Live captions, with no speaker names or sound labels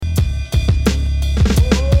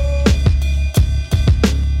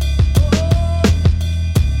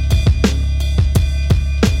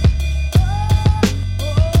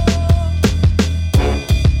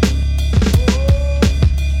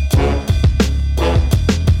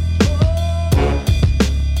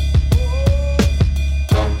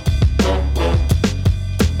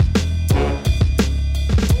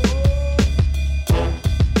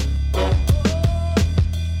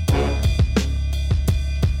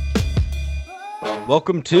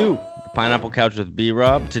Welcome to the Pineapple Couch with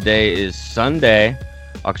Brob. Today is Sunday,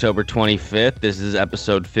 October 25th. This is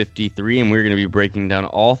episode 53, and we're going to be breaking down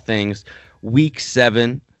all things Week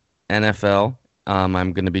 7 NFL.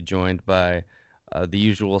 I'm going to be joined by the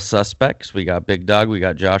usual suspects. We got Big Dog, we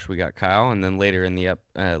got Josh, we got Kyle, and then later in the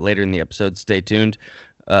episode, stay tuned.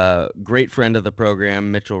 Great friend of the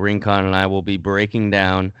program, Mitchell Rincon, and I will be breaking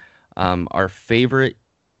down our favorite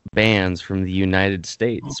bands from the United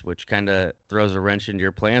States, which kind of throws a wrench into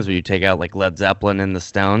your plans when you take out like Led Zeppelin and the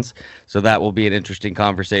Stones. So that will be an interesting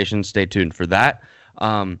conversation. Stay tuned for that.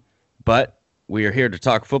 But we are here to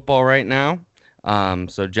talk football right now.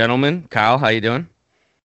 So gentlemen, Kyle, how you doing?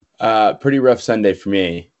 Pretty rough Sunday for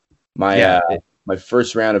me. My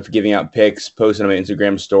first round of giving out picks posted on my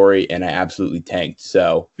Instagram story, and I absolutely tanked.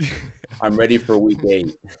 So I'm ready for week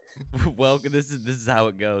 8. Well, this is how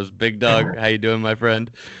it goes. Big Dog, how you doing, my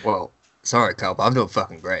friend? Well, sorry, Kyle, but I'm doing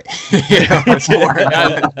fucking great.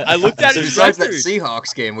 I looked at it besides that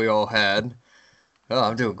Seahawks game we all had. Oh,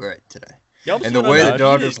 I'm doing great today. Yep. And the way the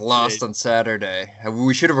Dodgers lost on Saturday,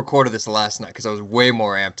 we should have recorded this last night because I was way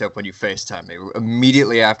more amped up when you FaceTimed me.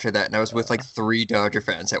 Immediately after that, and I was with like 3 Dodger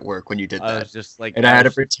fans at work when you did that. I was just like, and I had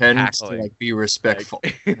to pretend to like be respectful.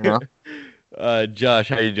 You know? Josh,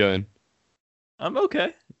 how you doing? I'm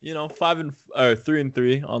okay.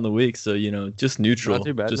 3-3 on the week, so just neutral. Not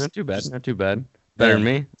too bad. Just, Not too bad. Better than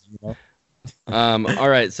me. All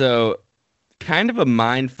right, so kind of a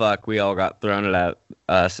mind fuck we all got thrown at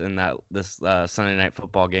us in this Sunday night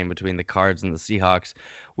football game between the Cards and the Seahawks.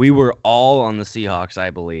 We were all on the Seahawks, I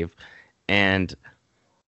believe, and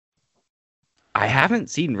I haven't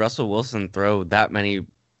seen Russell Wilson throw that many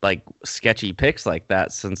like sketchy picks like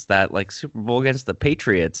that since that like Super Bowl against the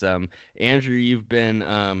Patriots. Andrew, you've been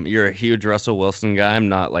you're a huge Russell Wilson guy. I'm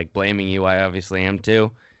not like blaming you. I obviously am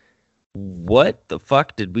too. What the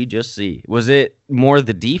fuck did we just see? Was it more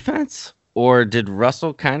the defense? Or did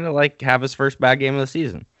Russell kind of like have his first bad game of the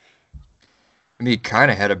season? I mean, he kind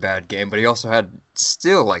of had a bad game, but he also had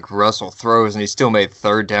still like Russell throws, and he still made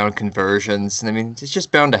third down conversions. And I mean, it's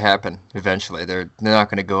just bound to happen eventually. They're not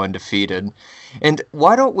going to go undefeated. And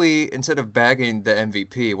why don't we, instead of bagging the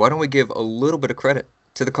MVP, why don't we give a little bit of credit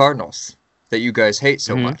to the Cardinals that you guys hate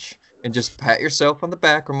so much, and just pat yourself on the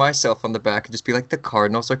back or myself on the back and just be like, the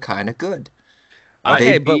Cardinals are kind of good.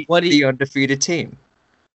 Okay, they but beat what the undefeated team.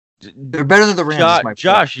 They're better than the Rams.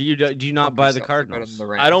 Josh, do you not buy the Cardinals?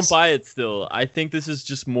 I don't buy it still. I think this is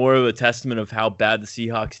just more of a testament of how bad the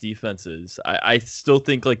Seahawks defense is. I still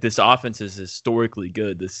think like this offense is historically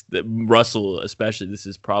good. Russell, especially, this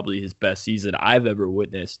is probably his best season I've ever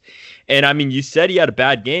witnessed. And I mean, you said he had a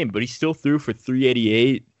bad game, but he still threw for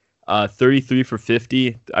 388, 33 for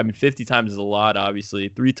 50. I mean, 50 times is a lot, obviously.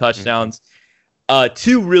 3 touchdowns,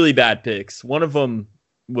 2 really bad picks. One of them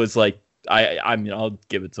was like, I mean, I'll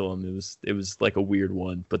give it to him. It was like a weird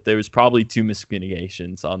one, but there was probably 2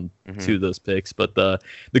 miscommunications on 2 of those picks. But the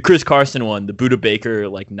Chris Carson one, the Budda Baker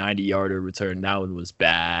like 90-yarder return, that one was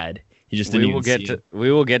bad. He just didn't We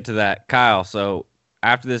will get to that, Kyle. So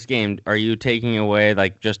after this game, are you taking away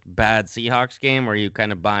like just bad Seahawks game, or are you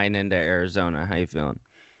kind of buying into Arizona? How you feeling?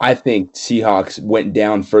 I think Seahawks went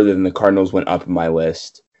down further than the Cardinals went up in my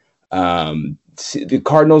list. The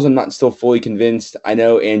Cardinals, I'm not still fully convinced. I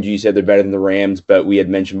know, Andrew, you said they're better than the Rams, but we had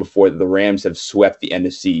mentioned before that the Rams have swept the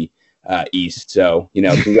NFC East. So,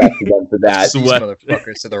 congrats to them for that. These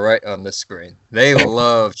motherfuckers to the right on this screen. They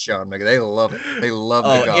love Sean McVay. They love it. They love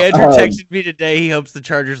the golf. Andrew texted me today. He hopes the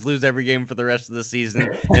Chargers lose every game for the rest of the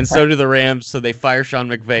season, and so do the Rams, so they fire Sean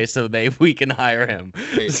McVay so we can hire him.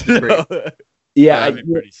 Yeah, that'd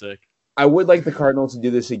be pretty sick. I would like the Cardinals to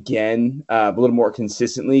do this again a little more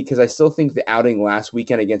consistently, because I still think the outing last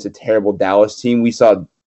weekend against a terrible Dallas team, we saw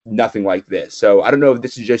nothing like this. So I don't know if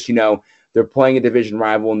this is just, they're playing a division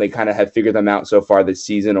rival and they kind of have figured them out so far this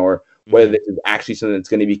season, or whether this is actually something that's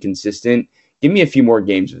going to be consistent. Give me a few more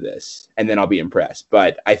games of this, and then I'll be impressed.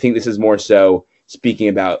 But I think this is more so speaking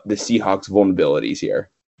about the Seahawks' vulnerabilities here.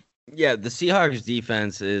 Yeah, the Seahawks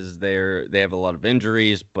defense they have a lot of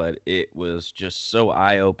injuries, but it was just so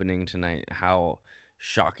eye-opening tonight how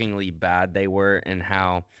shockingly bad they were, and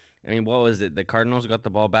how, I mean, what was it? The Cardinals got the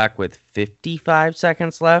ball back with 55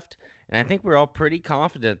 seconds left, and I think we're all pretty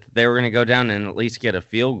confident that they were going to go down and at least get a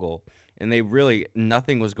field goal, and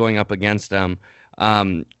nothing was going up against them.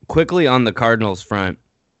 Quickly on the Cardinals front,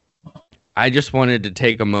 I just wanted to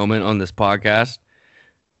take a moment on this podcast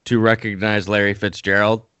to recognize Larry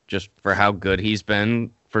Fitzgerald, just for how good he's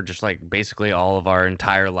been for just like basically all of our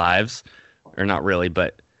entire lives, or not really,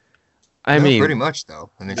 but I mean, pretty much though.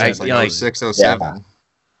 I mean, since like 06, 07.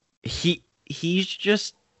 He's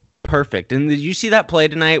just perfect. And did you see that play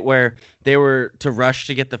tonight where they were to rush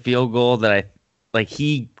to get the field goal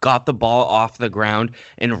he got the ball off the ground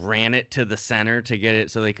and ran it to the center to get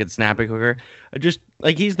it so they could snap it quicker. Just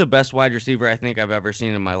like he's the best wide receiver I think I've ever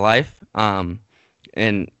seen in my life.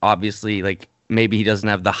 And obviously like maybe he doesn't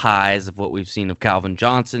have the highs of what we've seen of Calvin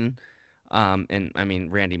Johnson. And I mean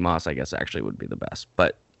Randy Moss I guess actually would be the best.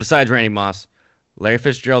 But besides Randy Moss, Larry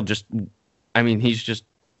Fitzgerald he's just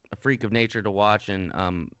a freak of nature to watch and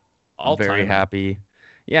very happy.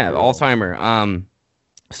 Yeah, all-timer.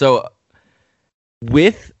 So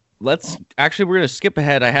we're going to skip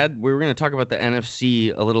ahead. We were going to talk about the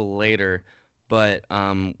NFC a little later, but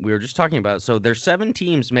we were just talking about, so there's 7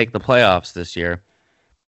 teams make the playoffs this year.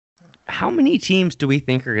 How many teams do we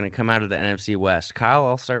think are going to come out of the NFC West? Kyle,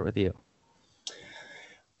 I'll start with you.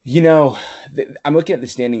 You know, I'm looking at the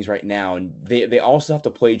standings right now, and they also have to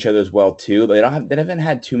play each other as well too. They haven't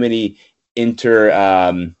had too many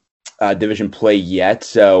division play yet,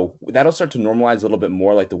 so that'll start to normalize a little bit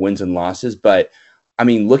more, like the wins and losses. But I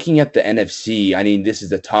mean, looking at the NFC, I mean, this is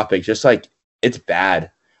the topic. Just like it's bad.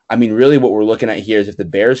 I mean, really, what we're looking at here is if the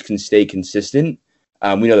Bears can stay consistent,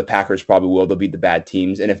 we know the Packers probably will. They'll beat the bad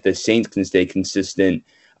teams, and if the Saints can stay consistent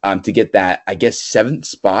to get that, I guess 7th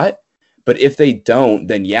spot. But if they don't,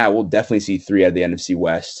 then yeah, we'll definitely see 3 out of the NFC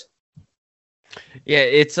West. Yeah,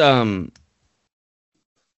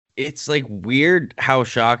 it's like weird how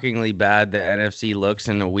shockingly bad the NFC looks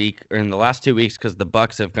in the last 2 weeks because the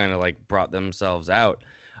Bucs have kind of like brought themselves out.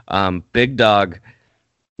 Big Dog,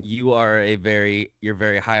 you're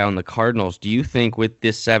very high on the Cardinals. Do you think with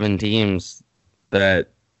this 7 teams that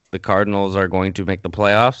the Cardinals are going to make the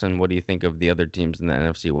playoffs? And what do you think of the other teams in the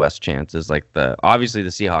NFC West chances? Like obviously the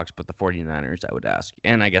Seahawks, but the 49ers, I would ask.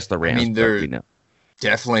 And I guess the Rams. I mean, they're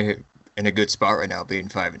definitely in a good spot right now, being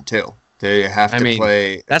 5-2. They have to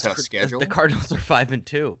play a tough schedule. The Cardinals are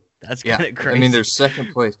 5-2. That's kind of crazy. I mean, they're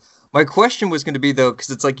second place. My question was going to be, though, because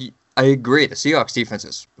it's like, I agree, the Seahawks defense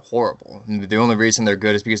is horrible. And the only reason they're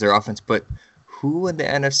good is because their offense. But who in the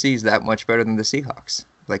NFC is that much better than the Seahawks?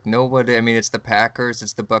 Like, nobody. I mean, it's the Packers,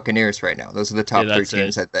 it's the Buccaneers right now. Those are the top 3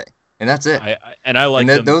 teams, I think. And that's it. I like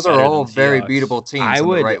them. Those are all very beatable teams in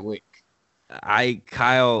the right week.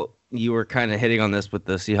 Kyle, you were kind of hitting on this with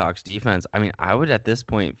the Seahawks defense. I mean, I would at this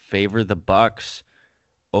point favor the Bucs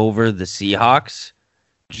over the Seahawks.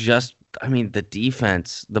 The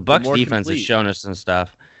defense, the Bucs defense has shown us some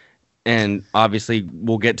stuff. And obviously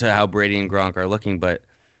we'll get to how Brady and Gronk are looking, but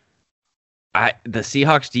the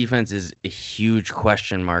Seahawks defense is a huge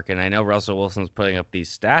question mark. And I know Russell Wilson's putting up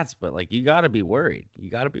these stats, but like, you got to be worried.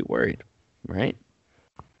 Right?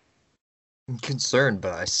 I'm concerned,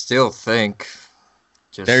 but I still think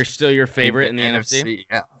they're still your favorite in the NFC?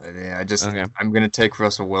 Yeah. I'm going to take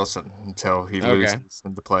Russell Wilson until he loses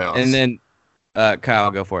in the playoffs. And then,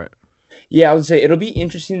 Kyle, go for it. Yeah, I would say it'll be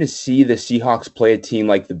interesting to see the Seahawks play a team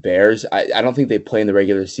like the Bears. I don't think they play in the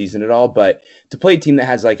regular season at all, but to play a team that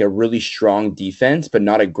has like a really strong defense, but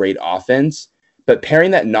not a great offense, but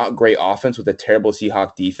pairing that not great offense with a terrible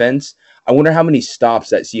Seahawk defense, I wonder how many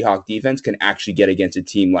stops that Seahawk defense can actually get against a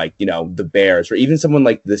team like, the Bears or even someone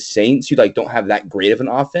like the Saints who like don't have that great of an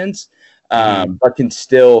offense, but can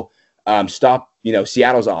still stop,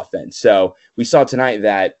 Seattle's offense. So we saw tonight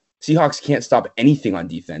that Seahawks can't stop anything on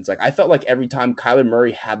defense. Like I felt like every time Kyler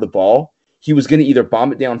Murray had the ball, he was going to either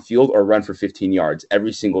bomb it downfield or run for 15 yards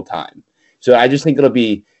every single time. So I just think it'll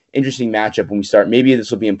be interesting matchup when we start. Maybe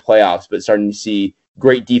this will be in playoffs, but starting to see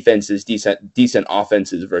great defenses, decent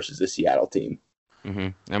offenses versus the Seattle team. Mm-hmm.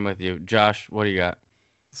 I'm with you. Josh, what do you got?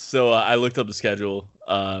 So I looked up the schedule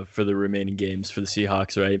for the remaining games for the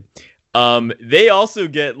Seahawks, right? They also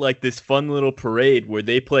get like this fun little parade where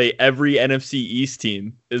they play every NFC East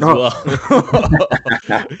team as well.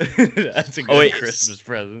 That's a good Christmas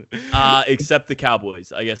present. Except the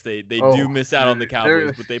Cowboys. I guess they do miss out on the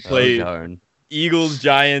Cowboys, but they play Eagles,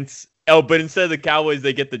 Giants. Oh, but instead of the Cowboys,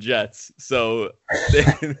 they get the Jets. So,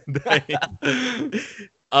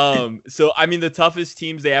 so I mean, the toughest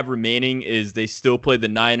teams they have remaining is they still play the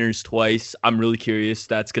Niners twice. I'm really curious.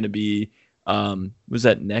 That's going to be. Was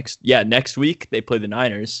that next? Yeah, next week they play the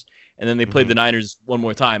Niners, and then they play the Niners one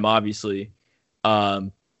more time, obviously.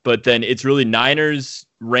 But then it's really Niners,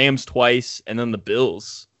 Rams twice, and then the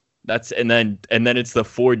Bills. And then it's the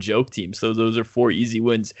 4 joke teams. So those are 4 easy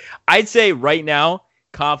wins. I'd say right now,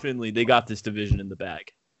 confidently, they got this division in the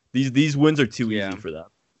bag. These wins are too easy for them.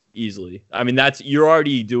 Easily. I mean, you're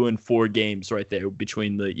already doing 4 games right there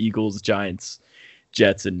between the Eagles, Giants,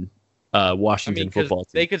 Jets, and Washington football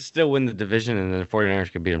team. They could still win the division, and the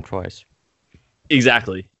 49ers could beat them twice.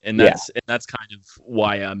 Exactly, and that's kind of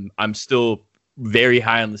why I'm still very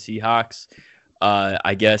high on the Seahawks.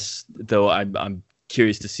 I guess though I'm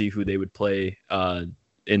curious to see who they would play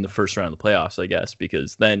in the first round of the playoffs, I guess,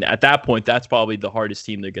 because then at that point, that's probably the hardest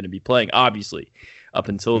team they're going to be playing, obviously, up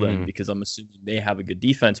until then, because I'm assuming they have a good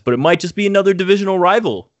defense, but it might just be another divisional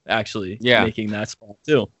rival, actually, making that spot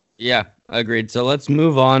too. Yeah, agreed. So let's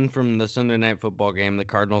move on from the Sunday Night Football game. The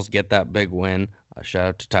Cardinals get that big win. Shout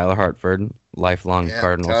out to Tyler Hartford, lifelong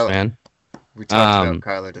Cardinals fan. We talked about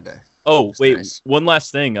Kyler today. Oh, wait, nice. One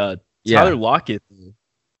last thing. Tyler Lockett,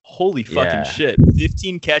 holy fucking shit.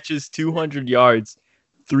 15 catches, 200 yards.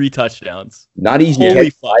 3 touchdowns. Not easy to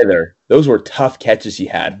catch either. Those were tough catches he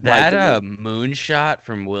had. That moonshot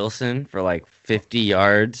from Wilson for like 50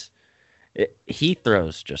 yards. He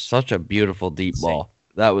throws just such a beautiful deep ball.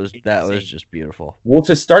 That was just beautiful. Well,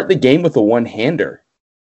 to start the game with a one-hander.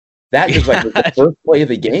 That was like the first play of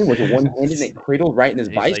the game was a one-hander and it cradled right in his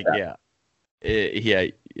bicep.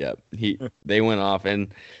 They went off,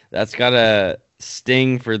 and that's gotta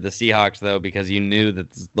sting for the Seahawks though, because you knew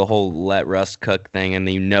that the whole let Russ cook thing, and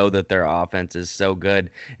you know that their offense is so good,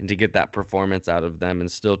 and to get that performance out of them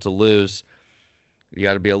and still to lose, you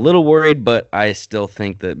got to be a little worried. But I still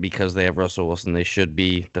think that because they have Russell Wilson, they should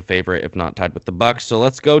be the favorite, if not tied with the Bucs. So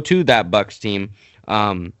let's go to that Bucs team.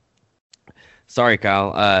 Sorry,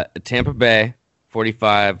 Kyle. Tampa Bay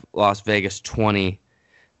 45, Las Vegas 20.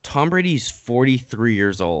 Tom Brady's 43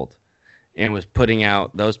 years old and was putting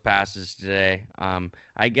out those passes today.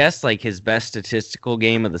 I guess like his best statistical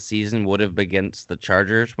game of the season would have been against the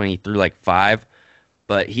Chargers when he threw like 5.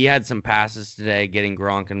 But he had some passes today, getting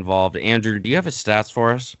Gronk involved. Andrew, do you have his stats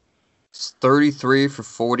for us? It's 33 for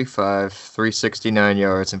 45, 369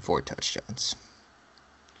 yards, and 4 touchdowns.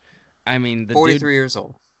 I mean, 43 years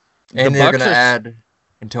old. And they're going to add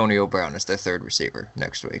Antonio Brown as their third receiver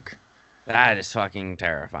next week. That is fucking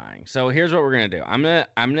terrifying. So here's what we're going to do. I'm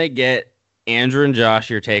gonna get Andrew and Josh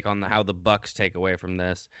your take on how the Bucs take away from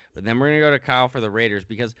this. But then we're going to go to Kyle for the Raiders,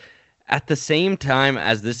 because at the same time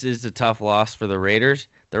as this is a tough loss for the Raiders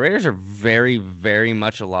are very, very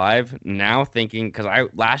much alive now, thinking, because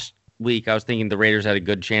last week I was thinking the Raiders had a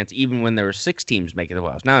good chance even when there were 6 teams making the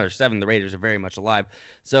playoffs. Now there's 7. The Raiders are very much alive.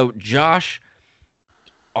 So Josh,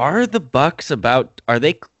 are the Bucs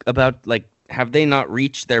have they not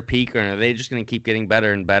reached their peak, or are they just going to keep getting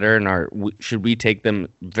better and better? And should we take them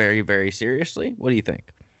very, very seriously? What do you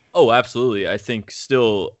think? Oh, absolutely. I think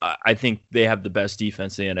they have the best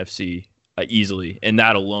defense in the NFC easily, and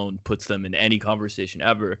that alone puts them in any conversation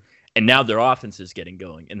ever. And now their offense is getting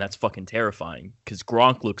going, and that's fucking terrifying because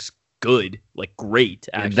Gronk looks good, like great.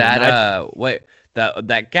 Actually,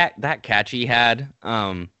 that catch he had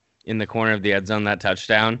in the corner of the end zone, that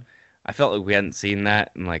touchdown, I felt like we hadn't seen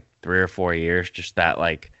that in like 3 or 4 years. Just that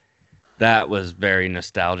was very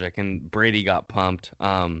nostalgic, and Brady got pumped.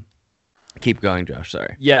 Keep going, Josh.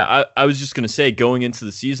 Sorry. Yeah, I was just gonna say, going into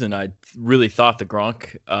the season, I really thought the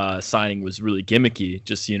Gronk signing was really gimmicky,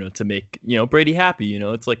 just to make Brady happy.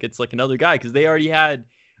 It's like another guy, because they already had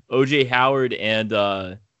OJ Howard and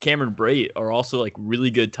Cameron Brate are also like really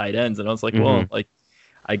good tight ends, and I was like, well, like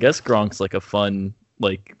I guess Gronk's like a fun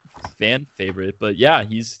like fan favorite, but yeah,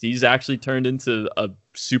 he's actually turned into a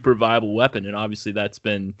super viable weapon, and obviously that's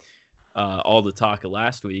been all the talk of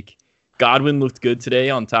last week. Godwin looked good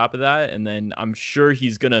today on top of that, and then I'm sure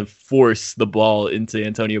he's going to force the ball into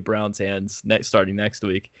Antonio Brown's hands starting next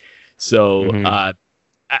week. So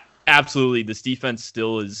absolutely, this defense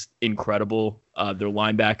still is incredible. Their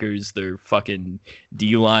linebackers, their fucking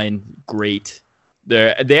D-line, great. They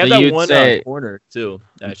have that one corner, too,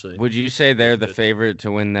 actually. Would you say they're the favorite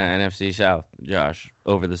to win the NFC South, Josh,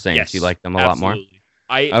 over the Saints? Yes, you like them a lot more?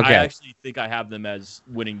 I actually think I have them as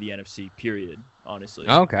winning the NFC, period, honestly.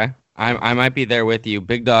 Okay. I might be there with you.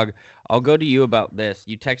 Big Dog, I'll go to you about this.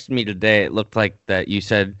 You texted me today. It looked like that you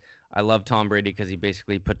said, I love Tom Brady because he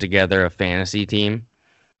basically put together a fantasy team.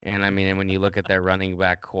 And, I mean, when you look at their running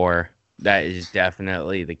back core, that is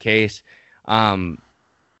definitely the case.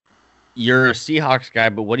 You're a Seahawks guy,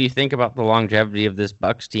 but what do you think about the longevity of this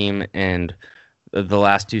Bucs team and the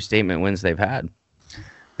last 2 statement wins they've had?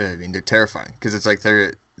 I mean, they're terrifying because it's like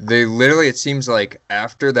they literally, it seems like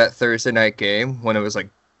after that Thursday night game when it was like,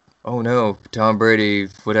 oh no, Tom Brady,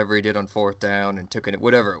 whatever he did on 4th down and took it,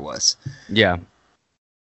 whatever it was. Yeah.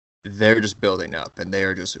 They're just building up, and they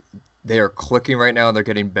are clicking right now. They're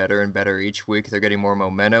getting better and better each week. They're getting more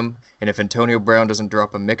momentum. And if Antonio Brown doesn't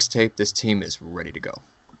drop a mixtape, this team is ready to go.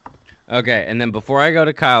 Okay, and then before I go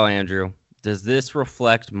to Kyle, Andrew, does this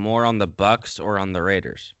reflect more on the Bucs or on the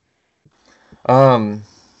Raiders? Well,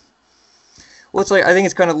 it's like, I think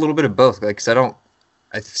it's kind of a little bit of both. Like, 'cause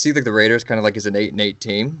I see like the Raiders kind of like as an 8-8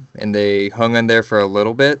 team, and they hung on there for a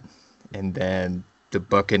little bit, and then the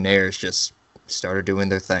Buccaneers just started doing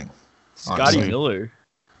their thing. Scotty honestly. Miller.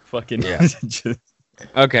 Fucking Yeah.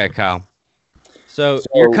 Okay, Kyle. So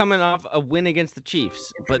you're coming off a win against the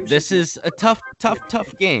Chiefs, but this is a tough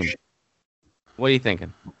game. What are you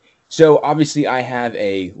thinking? So obviously, I have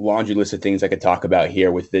a laundry list of things I could talk about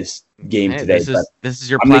here with this game today. This is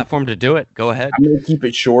your platform to do it. Go ahead. I'm going to keep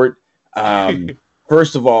it short.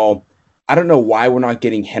 First of all, I don't know why we're not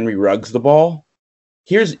getting Henry Ruggs the ball.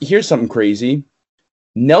 Here's something crazy.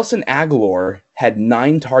 Nelson Aguilar had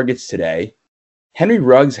 9 targets today. Henry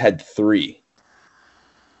Ruggs had 3.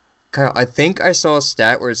 Kyle, I think I saw a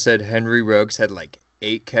stat where it said Henry Ruggs had like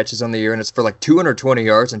 8 catches on the year, and it's for like 220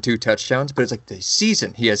 yards and 2 touchdowns. But it's like the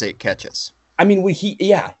season he has 8 catches. I mean, Well,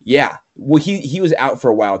 he was out for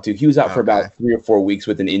a while too. He was out for about 3 or 4 weeks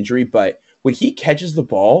with an injury. But when he catches the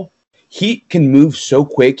ball, he can move so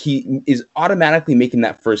quick. He is automatically making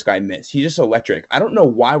that first guy miss. He's just electric. I don't know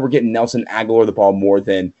why we're getting Nelson Aguilar the ball more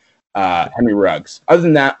than Henry Ruggs. Other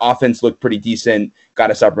than that, offense looked pretty decent. Got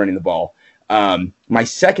to stop running the ball. My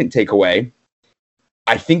second takeaway,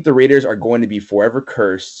 I think the Raiders are going to be forever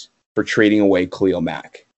cursed for trading away Khalil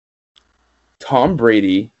Mack. Tom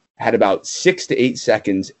Brady had about 6 to 8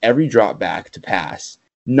 seconds every drop back to pass.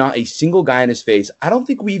 Not a single guy in his face. I don't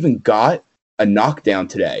think we even got a knockdown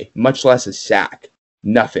today, much less a sack.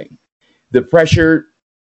 Nothing. The pressure,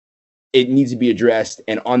 it needs to be addressed.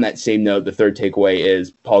 And on that same note, the third takeaway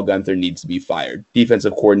is Paul Guenther needs to be fired.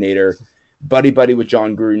 Defensive coordinator, buddy with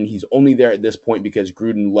John Gruden. He's only there at this point because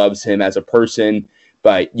Gruden loves him as a person.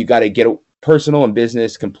 But you got to get personal and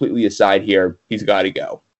business completely aside here. He's got to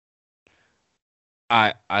go.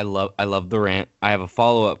 I love the rant. I have a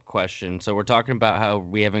follow-up question. So we're talking about how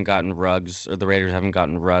we haven't gotten Ruggs, or the Raiders haven't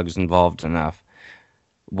gotten Ruggs involved enough.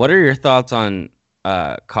 What are your thoughts on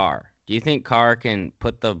Carr? Do you think Carr can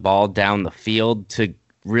put the ball down the field to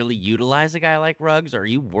really utilize a guy like Ruggs, or are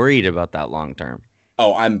you worried about that long term?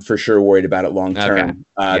 Oh, I'm for sure worried about it long term.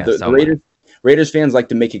 Okay. The Raiders fans like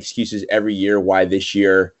to make excuses every year why this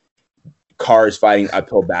year Carr is fighting an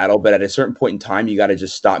uphill battle, but at a certain point in time, you got to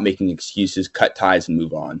just stop making excuses, cut ties, and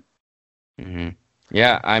move on. Mm-hmm.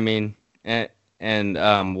 Yeah, I mean,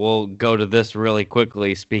 and we'll go to this really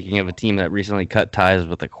quickly. Speaking of a team that recently cut ties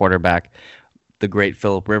with a quarterback, the great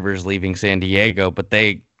Phillip Rivers leaving San Diego, but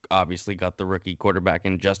they obviously got the rookie quarterback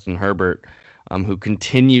in Justin Herbert, who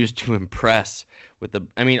continues to impress with the.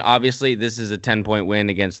 I mean, obviously, this is a 10-point win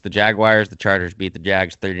against the Jaguars. The Chargers beat the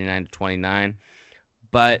Jags 39-29,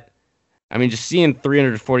 but I mean, just seeing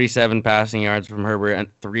 347 passing yards from Herbert and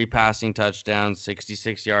 3 passing touchdowns,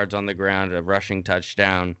 66 yards on the ground, a rushing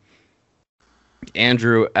touchdown.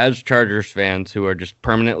 Andrew, as Chargers fans who are just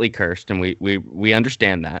permanently cursed, and we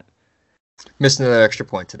understand that. Missed another extra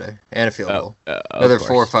point today and a field goal. Another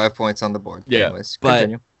 4 or 5 points on the board. Yeah, anyways, but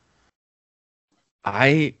continue.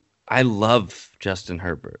 I love Justin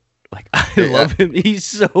Herbert. Like, I love him. He's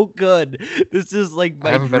so good. This is like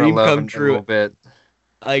my dream come true. A little bit.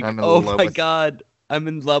 Like, oh my God, I'm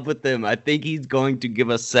in love with him. I think he's going to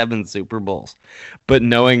give us 7 Super Bowls. But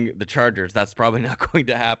knowing the Chargers, that's probably not going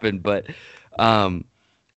to happen. But I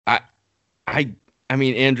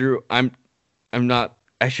mean, Andrew, I'm not.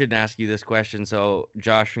 I shouldn't ask you this question. So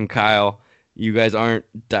Josh and Kyle, you guys aren't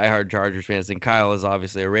diehard Chargers fans, and Kyle is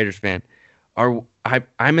obviously a Raiders fan.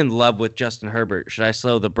 I'm in love with Justin Herbert. Should I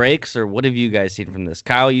slow the brakes, or what have you guys seen from this?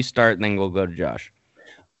 Kyle, you start, and then we'll go to Josh.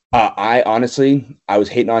 I was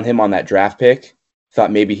hating on him on that draft pick.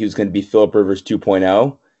 Thought maybe he was going to be Phillip Rivers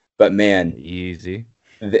 2.0, but man, easy.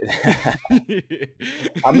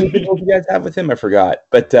 How many people do you guys have with him? I forgot,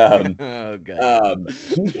 but oh God.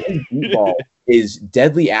 His deep ball is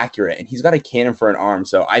deadly accurate, and he's got a cannon for an arm.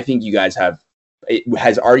 So I think you guys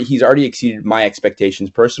he's already exceeded my expectations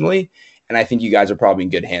personally, and I think you guys are probably in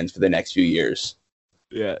good hands for the next few years.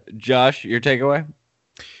 Yeah, Josh, your takeaway?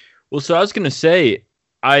 Well, so I was gonna say,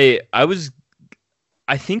 I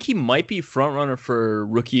think he might be front runner for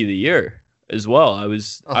Rookie of the Year as well. I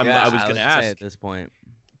was gonna ask at this point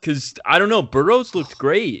because I don't know. Burrow's looked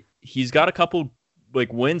great. He's got a couple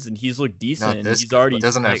like wins and he's looked decent. He's already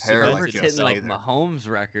doesn't have hair like hitting like Mahomes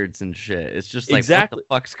records and shit. It's just like exactly what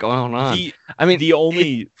the fuck's going on.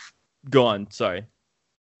 Go on. Sorry.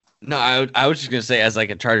 No, I was just gonna say, as like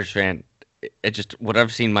a Chargers fan, it just what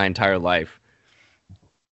I've seen my entire life.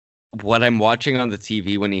 What I'm watching on the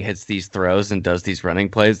TV when he hits these throws and does these running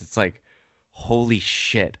plays, it's like, holy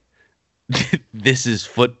shit. This is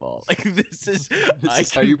football. Like this is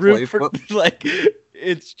how you play football. Like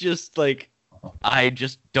it's just like I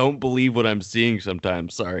just don't believe what I'm seeing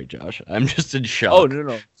sometimes. Sorry, Josh. I'm just in shock. Oh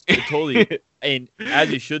no. Totally. And as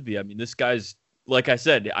he should be. I mean, this guy's, like I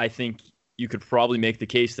said, I think you could probably make the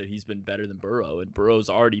case that he's been better than Burrow, and Burrow's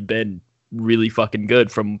already been really fucking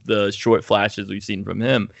good from the short flashes we've seen from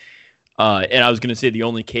him. And I was going to say the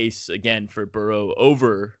only case, again, for Burrow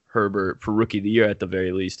over Herbert for Rookie of the Year at the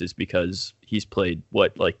very least is because he's played,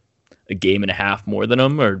 like a game and a half more than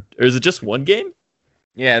him? Or is it just one game?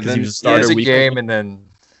 Yeah, then he was a starter game and then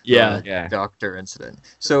doctor incident.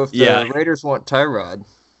 So if the Raiders want Tyrod,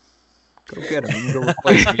 go get him. You can go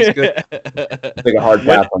replace him. He's good. Take a hard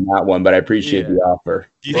pass on that one, but I appreciate the offer.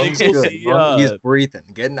 Do you think we'll see, he's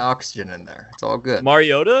breathing, getting oxygen in there. It's all good.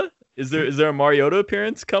 Mariota? Is there a Mariota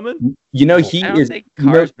appearance coming? You know, I don't think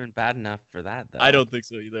Carr's been bad enough for that, though. I don't think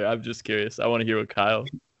so either. I'm just curious. I want to hear what Kyle.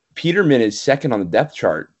 Peterman is second on the depth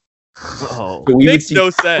chart. Oh, so makes no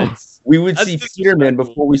sense. We would see Peterman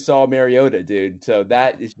before we saw Mariota, dude. So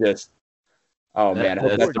that is just. Oh man, I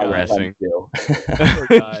hope that's not depressing.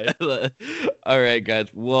 All right, guys.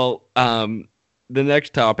 Well, the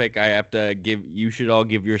next topic I have to give. You should all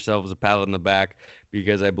give yourselves a pat on the back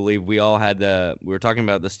because I believe we all had we were talking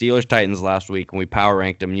about the Steelers Titans last week and we power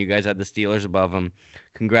ranked them. You guys had the Steelers above them.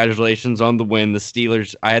 Congratulations on the win. The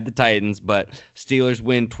Steelers. I had the Titans, but Steelers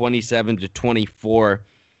win 27-24.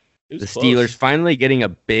 The Steelers finally getting a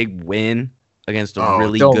big win against a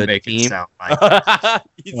really good team.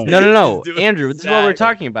 No, Andrew, this is what we're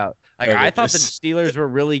talking about. I thought the Steelers were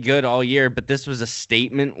really good all year, but this was a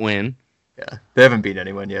statement win. Yeah, they haven't beat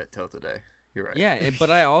anyone yet till today. You're right. Yeah, but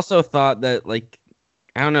I also thought that,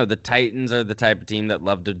 I don't know, the Titans are the type of team that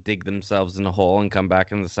love to dig themselves in a hole and come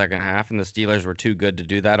back in the second half, and the Steelers were too good to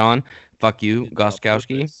do that on. Fuck you,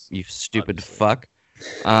 Gostkowski, you stupid fuck.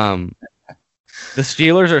 The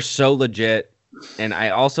Steelers are so legit, and I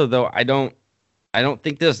also, though, I don't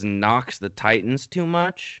think this knocks the Titans too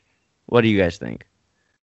much. What do you guys think?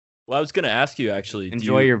 Well, I was going to ask you, actually.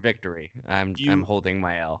 Enjoy your victory. I'm holding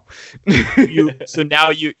my L. So now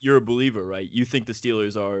you're a believer, right? You think the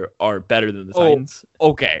Steelers are better than the Titans?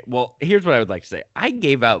 Okay. Well, here's what I would like to say. I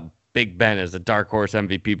gave out Big Ben as a dark horse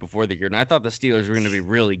MVP before the year, and I thought the Steelers were going to be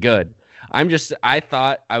really good. I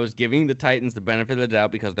thought I was giving the Titans the benefit of the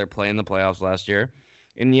doubt because they're playing the playoffs last year.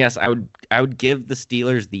 And yes, I would give the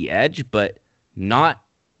Steelers the edge, but not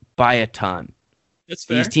by a ton. That's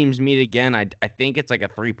fair. These teams meet again. I think it's like a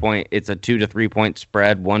 3-point. It's a 2 to 3 point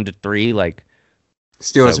spread, 1 to 3.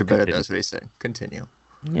 Steelers are better. That's what he said. Continue.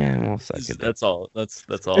 Yeah, well, that's all.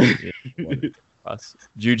 That's all.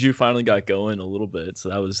 Juju finally got going a little bit, so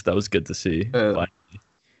that was good to see.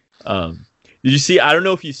 Did you see? I don't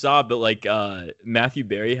know if you saw, but Matthew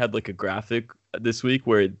Berry had a graphic this week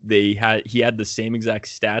where he had the same exact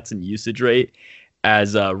stats and usage rate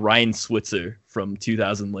as Ryan Switzer from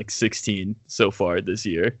 2016 so far this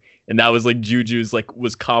year, and that was Juju's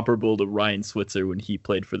was comparable to Ryan Switzer when he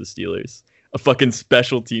played for the Steelers, a fucking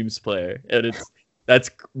special teams player, and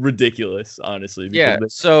that's ridiculous, honestly. Yeah.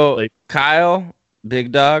 So Kyle,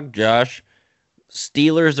 Big Dog, Josh,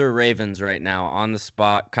 Steelers or Ravens right now on the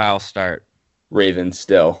spot? Kyle, start. Ravens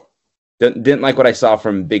still. Didn't like what I saw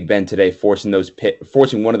from Big Ben today, forcing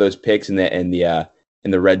one of those picks in the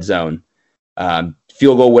red zone.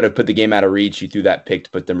 Field goal would have put the game out of reach. He threw that pick to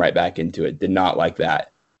put them right back into it. Did not like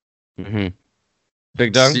that. Mm-hmm.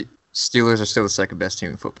 Big Dog? Steelers are still the second best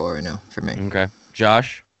team in football right now for me. Okay.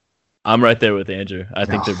 Josh? I'm right there with Andrew. I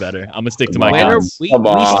think they're better. I'm going to stick to my guns. We still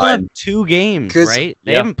have 2 games, right?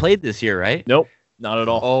 They haven't played this year, right? Nope. Not at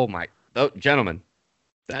all. Oh, my. Oh, gentlemen.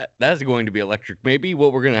 That's going to be electric. Maybe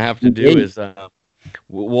what we're going to have to do is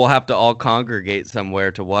we'll have to all congregate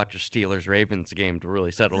somewhere to watch a Steelers-Ravens game to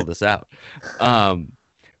really settle this out.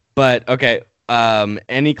 But, okay,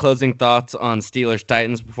 any closing thoughts on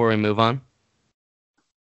Steelers-Titans before we move on?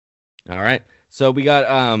 All right. So we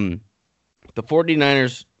got the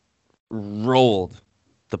 49ers rolled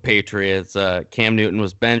the Patriots. Cam Newton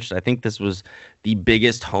was benched. I think this was the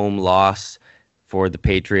biggest home loss for the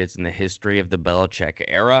Patriots in the history of the Belichick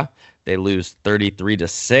era. They lose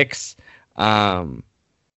 33-6.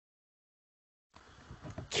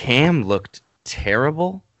 Cam looked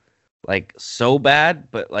terrible, so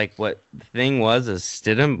bad, but what the thing was is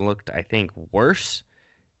Stidham looked, I think, worse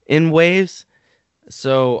in ways.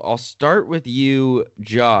 So I'll start with you,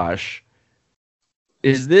 Josh.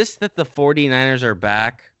 Is this that the 49ers are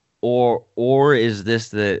back, or is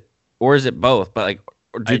it both? But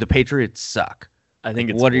or do the Patriots suck? I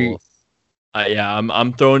think it's both.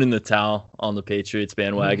 I'm throwing in the towel on the Patriots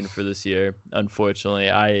bandwagon for this year. Unfortunately,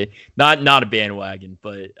 not a bandwagon,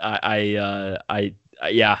 but I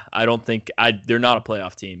don't think they're not a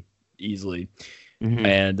playoff team easily. Mm-hmm.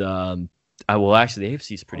 And actually, the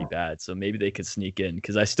AFC is pretty bad, so maybe they could sneak in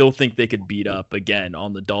because I still think they could beat up again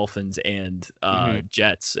on the Dolphins and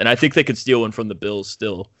Jets, and I think they could steal one from the Bills.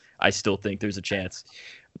 Still, I still think there's a chance.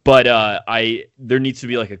 But there needs to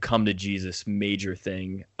be like a come to Jesus major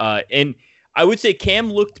thing. And I would say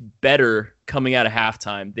Cam looked better coming out of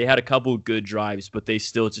halftime. They had a couple of good drives, but they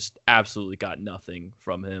still just absolutely got nothing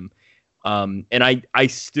from him. And I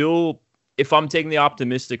still, if I'm taking the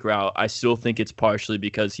optimistic route, I still think it's partially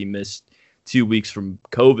because he missed 2 weeks from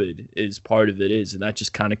COVID is part of it is, and that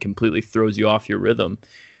just kind of completely throws you off your rhythm.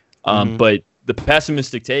 But the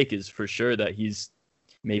pessimistic take is for sure that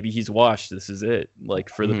maybe he's washed. This is it. Like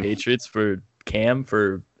for the Patriots, for Cam,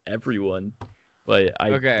 for everyone. But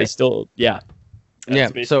they still, yeah.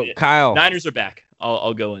 So it. Kyle, Niners are back.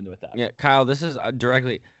 I'll go into with that. Yeah, Kyle, this is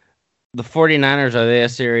directly the 49ers. Are they a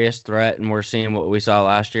serious threat? And we're seeing what we saw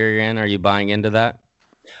last year again. Are you buying into that?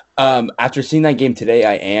 After seeing that game today,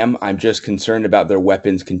 I am. I'm just concerned about their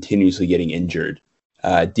weapons continuously getting injured.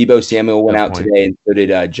 Deebo Samuel went out today, and so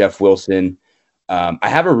did Jeff Wilson. I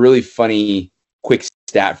have a really funny, quick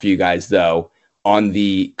stat for you guys, though, on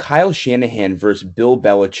the Kyle Shanahan versus Bill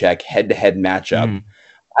Belichick head-to-head matchup.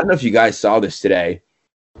 I don't know if you guys saw this today.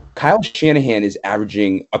 Kyle Shanahan is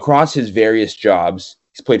averaging, across his various jobs,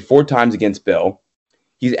 he's played 4 times against Bill.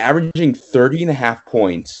 He's averaging 30.5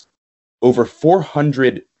 points, over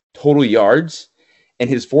 400 total yards, and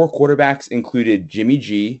his 4 quarterbacks included Jimmy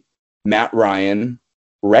G, Matt Ryan,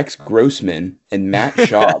 Rex Grossman, and Matt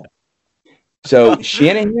Schaub. So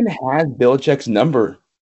Shanahan has Belichick's number.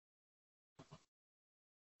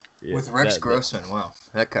 Yeah, with Rex Grossman, wow,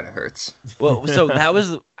 that kind of hurts. Well, so that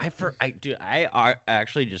was I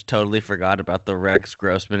actually just totally forgot about the Rex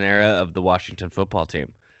Grossman era of the Washington football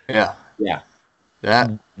team. Yeah.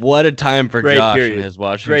 What a time for Great Josh period. and his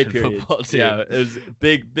Washington football team. Yeah, it was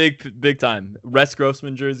big time. Rex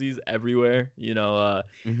Grossman jerseys everywhere. What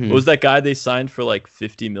was that guy they signed for like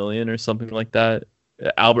 $50 million or something like that?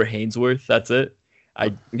 Albert Hainsworth. That's it.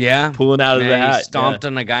 Pulling out of the hat. He stomped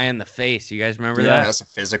on a guy in the face. You guys remember that? that? That's a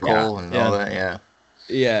physical and all that. Yeah.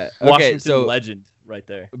 Yeah. Okay, Washington legend right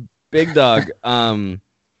there. Big Dog. Are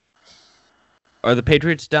the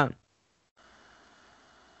Patriots done?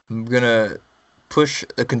 I'm gonna push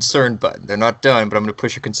a concern button. They're not done, but I'm gonna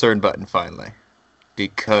push a concern button finally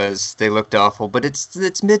because they looked awful. But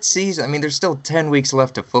it's mid-season. I mean, there's still 10 weeks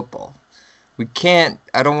left of football.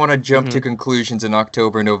 I don't want to jump to conclusions in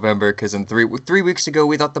October, November, because in 3 weeks ago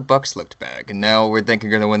we thought the Bucs looked bad, and now we're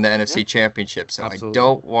thinking they're going to win the NFC Championship. So absolutely. I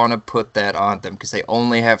don't want to put that on them because they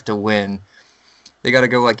only have to win. They got to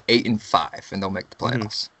go like 8-5, and they'll make the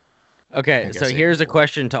playoffs. Okay, so here's a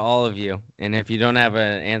question to all of you, and if you don't have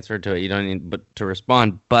an answer to it, you don't need to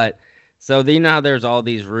respond. But so you know how there's all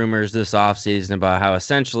these rumors this offseason about how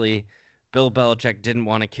essentially Bill Belichick didn't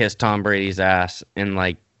want to kiss Tom Brady's ass and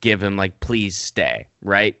like give him like please stay,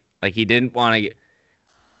 right? Like he didn't want to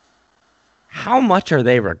How much are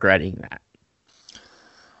they regretting that?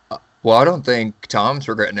 Well, I don't think Tom's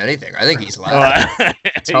regretting anything. I think he's laughing.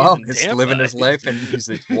 Tom is living his life and he's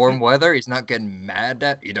warm weather. He's not getting mad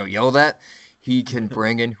at, yelled at. He can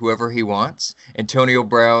bring in whoever he wants. Antonio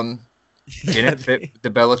Brown didn't fit the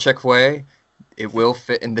Belichick way. It will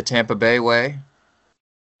fit in the Tampa Bay way.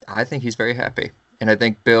 I think he's very happy. And I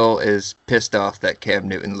think Bill is pissed off that Cam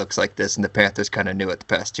Newton looks like this, and the Panthers kind of knew it the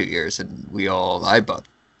past 2 years, and I bought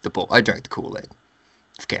the bull. I drank the Kool-Aid.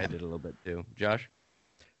 I did a little bit too. Josh?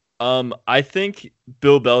 I think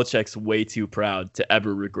Bill Belichick's way too proud to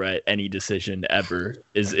ever regret any decision ever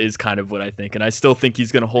is kind of what I think. And I still think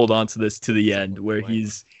he's going to hold on to this to the end where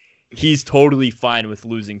he's totally fine with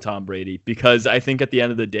losing Tom Brady because I think at the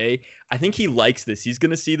end of the day, I think he likes this. He's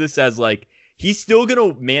going to see this as like, he's still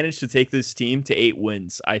going to manage to take this team to 8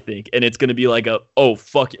 wins, I think. And it's going to be like oh,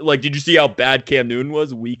 fuck. Like, did you see how bad Cam Newton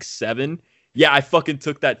was week 7? Yeah, I fucking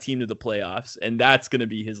took that team to the playoffs. And that's going to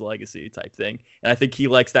be his legacy type thing. And I think he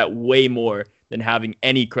likes that way more than having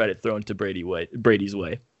any credit thrown to Brady's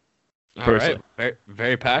way. All right. Very,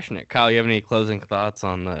 very passionate. Kyle, you have any closing thoughts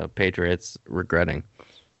on the Patriots regretting?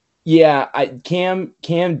 Yeah, Cam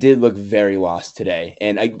did look very lost today.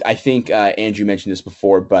 And I think Andrew mentioned this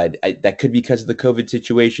before, but that could be because of the COVID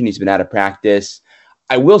situation. He's been out of practice.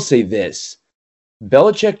 I will say this.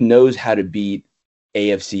 Belichick knows how to beat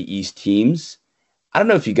AFC East teams. I don't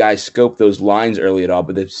know if you guys scoped those lines early at all,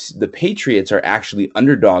 but the Patriots are actually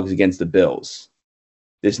underdogs against the Bills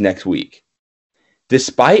this next week.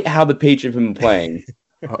 Despite how the Patriots have been playing,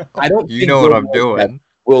 I don't think what I'm doing.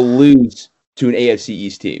 Will lose to an AFC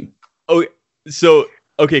East team. Oh, so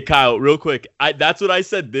okay, Kyle, real quick. That's what I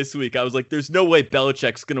said this week. I was like, "There's no way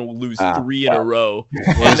Belichick's gonna lose 3 in a row."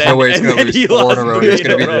 There's no way he's gonna lose 4 in a row. It's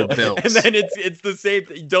gonna be the Bills. And then it's the same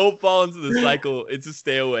thing. Don't fall into the cycle. It's a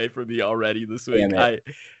stay away from me already this week.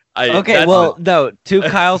 To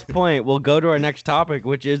Kyle's point, we'll go to our next topic,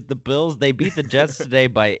 which is the Bills. They beat the Jets today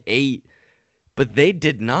by 8, but they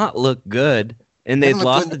did not look good, and they'd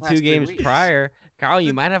lost the 2 games prior. Kyle,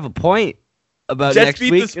 you might have a point about Jets next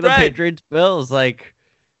beat week. the The Patriots Bills, like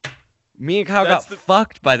me and Kyle got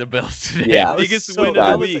fucked by the Bills today. Yeah, biggest win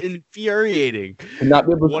of the week. Infuriating. To not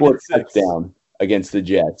be able to score a touchdown against the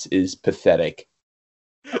Jets is pathetic.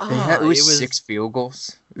 It was 6 field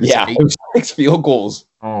goals. It was 6 field goals.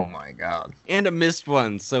 Oh my god! And a missed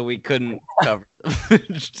one, so we couldn't cover.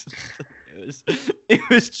 It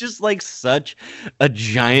was just like such a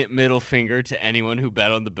giant middle finger to anyone who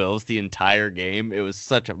bet on the Bills the entire game. It was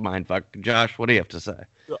such a mindfuck. Josh, what do you have to say?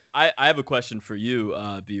 I have a question for you,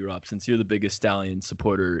 B-Rob, since you're the biggest Stallion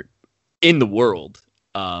supporter in the world.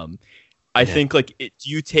 I think, like, do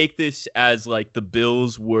you take this as, like, the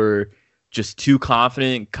Bills were just too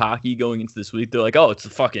confident and cocky going into this week? They're like, oh, it's the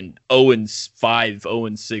fucking 0-5,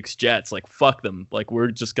 0-6 Jets. Like, fuck them. Like, we're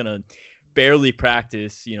just going to barely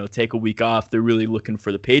practice, take a week off. They're really looking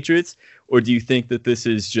for the Patriots. Or do you think that this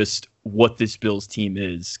is just what this Bills team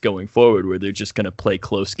is going forward, where they're just going to play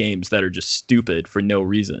close games that are just stupid for no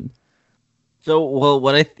reason? So,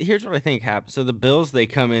 here's what I think happened. So the Bills, they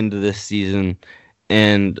come into this season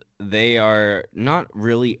and they are not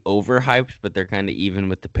really overhyped, but they're kind of even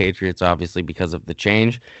with the Patriots, obviously, because of the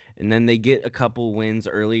change. And then they get a couple wins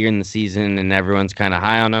earlier in the season, and everyone's kind of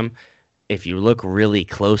high on them. If you look really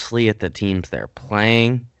closely at the teams they're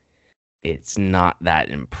playing, it's not that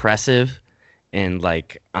impressive. And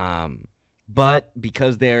but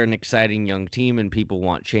because they're an exciting young team and people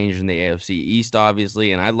want change in the AFC East,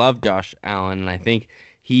 obviously, and I love Josh Allen, and I think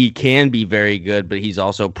he can be very good, but he's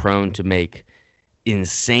also prone to make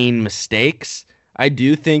insane mistakes. I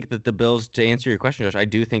do think that the Bills, to answer your question, Josh, I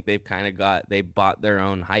do think they've they bought their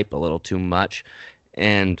own hype a little too much.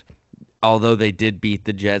 And although they did beat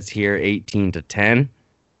the Jets here 18-10,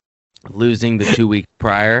 losing the 2 weeks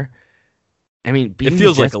prior, I mean, beating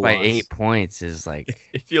the Jets by 8 points is like...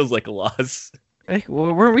 It feels like a loss. Like,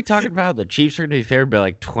 weren't we talking about the Chiefs are going to be favored by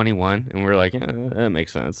like 21? And we're like, that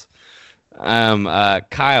makes sense.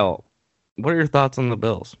 Kyle, what are your thoughts on the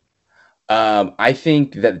Bills? I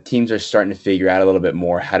think that the teams are starting to figure out a little bit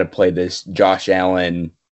more how to play this Josh Allen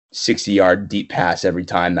 60-yard deep pass every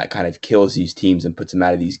time that kind of kills these teams and puts them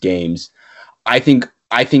out of these games. I think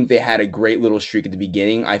they had a great little streak at the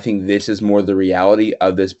beginning. I think this is more the reality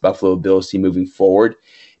of this Buffalo Bills team moving forward,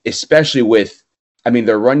 especially with,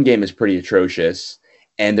 their run game is pretty atrocious,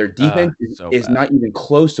 and their defense is not even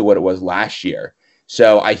close to what it was last year.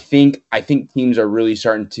 So I think teams are really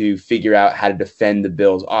starting to figure out how to defend the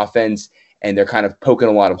Bills' offense, and they're kind of poking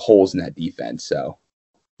a lot of holes in that defense. So,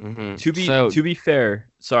 to be fair,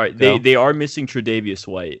 sorry, they are missing Tre'Davious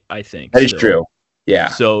White, I think. That is true. Yeah.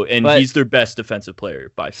 So, he's their best defensive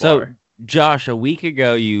player by far. So, Josh, a week and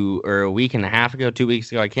a half ago, 2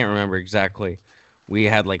 weeks ago, I can't remember exactly, we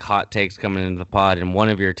had like hot takes coming into the pod, and one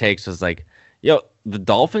of your takes was like, yo, the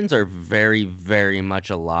Dolphins are very, very much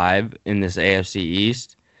alive in this AFC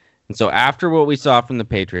East. And so after what we saw from the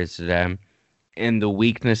Patriots today and the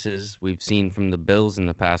weaknesses we've seen from the Bills in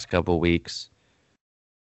the past couple weeks,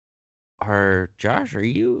 are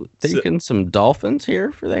you thinking some Dolphins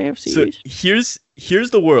here for the AFC East?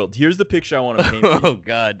 Here's the world. Here's the picture I want to paint. Oh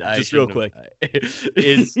God! Just real quick,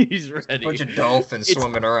 he's ready. A bunch of dolphins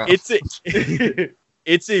swimming around.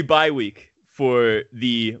 It's a bye week for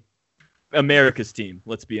the America's team.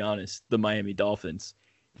 Let's be honest, the Miami Dolphins.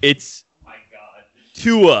 It's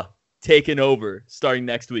Tua taking over starting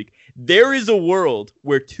next week. There is a world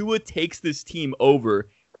where Tua takes this team over.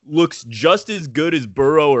 Looks just as good as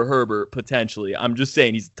Burrow or Herbert, potentially. I'm just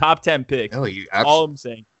saying, he's a top 10 pick. No, all I'm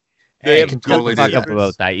saying. They can totally do that.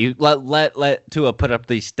 About that. You let Tua put up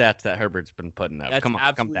these stats that Herbert's been putting up. That's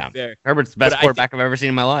come down. Fair. Herbert's the best quarterback I've ever seen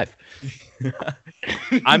in my life.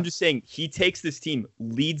 I'm just saying, he takes this team,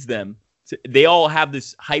 leads them. They all have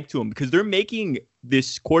this hype to him because they're making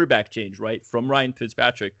this quarterback change, right, from Ryan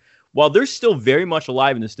Fitzpatrick, while they're still very much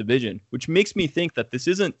alive in this division, which makes me think that this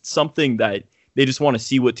isn't something that they just want to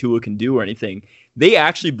see what Tua can do or anything. They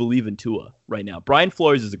actually believe in Tua right now. Brian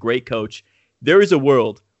Flores is a great coach. There is a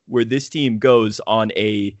world where this team goes on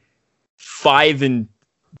a 5 and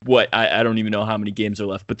I don't even know how many games are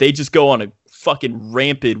left, but they just go on a fucking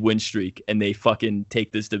rampant win streak and they fucking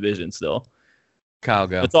take this division still. Kyle,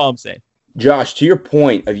 go. That's all I'm saying. Josh, to your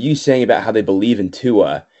point of you saying about how they believe in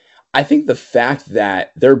Tua, I think the fact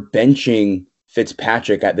that they're benching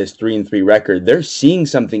Fitzpatrick at this 3-3 record, they're seeing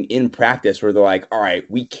something in practice where they're like, all right,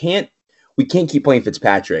 we can't we can't keep playing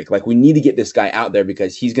Fitzpatrick. Like, we need to get this guy out there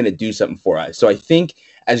because he's going to do something for us. So I think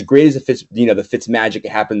as great as the Fitz magic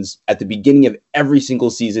happens at the beginning of every single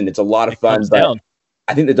season, it's a lot of fun. But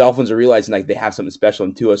I think the Dolphins are realizing like they have something special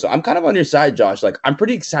in Tua. So I'm kind of on your side, Josh. Like, I'm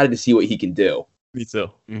pretty excited to see what he can do. Me too.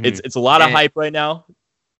 Mm-hmm. It's a lot of hype right now.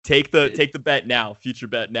 Take the bet now, future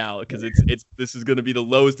bet now, because this is going to be the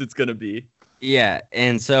lowest it's going to be. Yeah,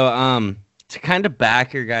 and so to kind of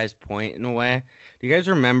back your guys' point in a way, do you guys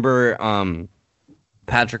remember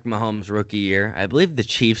Patrick Mahomes' rookie year? I believe the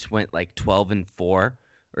Chiefs went like 12-4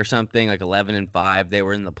 or something, like 11-5. They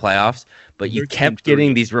were in the playoffs, but you kept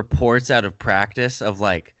getting these reports out of practice of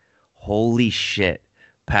like, holy shit,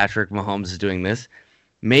 Patrick Mahomes is doing this.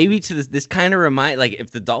 Maybe to this kind of remind, like,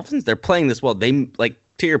 if the Dolphins, they're playing this well, they, like,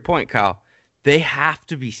 to your point, Kyle, they have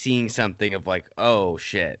to be seeing something of like, oh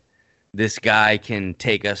shit, this guy can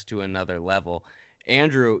take us to another level.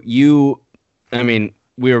 Andrew, we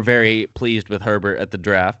were very pleased with Herbert at the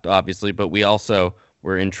draft, obviously, but we also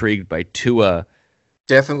were intrigued by Tua.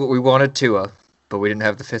 Definitely, we wanted Tua, but we didn't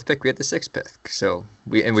have the 5th pick. We had the 6th pick. So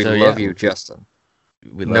we love you, Justin.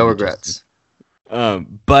 No regrets.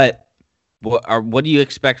 But what do you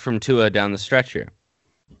expect from Tua down the stretch here?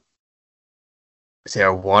 See, I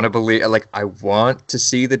want to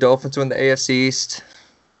see the Dolphins win the AFC East.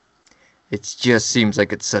 It just seems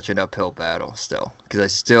like it's such an uphill battle still.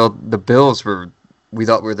 Because the Bills we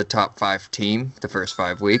thought we were the top 5 team the first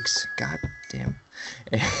 5 weeks. God damn.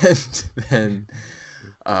 And then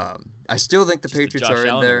I still think the Patriots are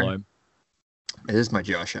in there. Alarm. It is my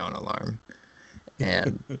Josh Allen alarm.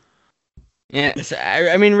 And yeah, so,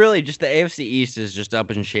 I mean, really, just the AFC East is just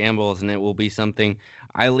up in shambles, and it will be something.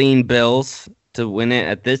 I lean Bills to win it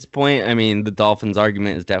at this point. I mean, the Dolphins'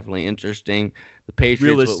 argument is definitely interesting. The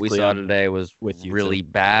Patriots, what we saw today was really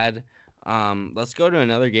bad. Let's go to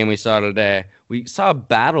another game we saw today. We saw a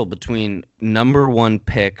battle between number 1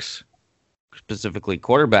 picks, specifically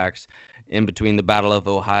quarterbacks, in between the Battle of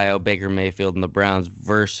Ohio, Baker Mayfield and the Browns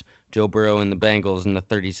versus Joe Burrow and the Bengals in the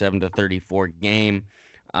 37-34 game.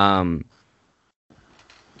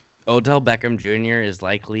 Odell Beckham Jr. is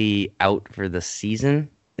likely out for the season,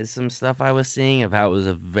 is some stuff I was seeing of how it was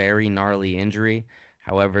a very gnarly injury.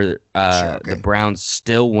 However, the Browns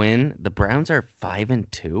still win. The Browns are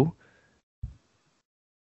 5-2.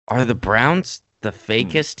 Are the Browns the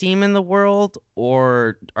fakest team in the world,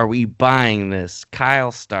 or are we buying this?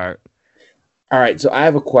 Kyle, start. All right, so I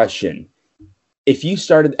have a question. If you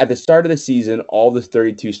started at the start of the season, all the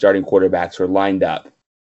 32 starting quarterbacks were lined up,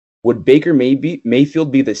 would Baker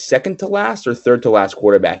Mayfield be the second to last or third to last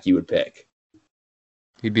quarterback you would pick?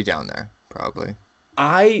 He'd be down there, probably.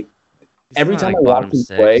 Every time I watch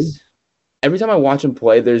him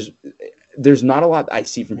play, there's not a lot I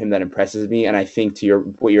see from him that impresses me. And I think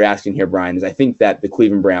what you're asking here, Brian, is I think that the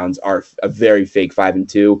Cleveland Browns are a very fake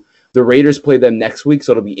 5-2. The Raiders play them next week,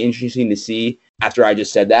 so it'll be interesting to see after I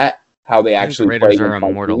just said that how they actually play. The Raiders are a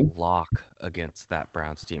mortal lock against that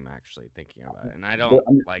Browns team, actually, thinking about it. And I don't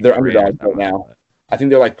they're underdogs right now. I think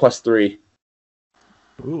they're like +3.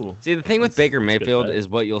 Ooh. See, the thing with Baker Mayfield is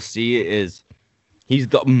what you'll see is he's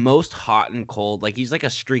the most hot and cold. Like, he's like a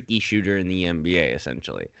streaky shooter in the NBA,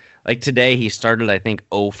 essentially. Like, today he started, I think,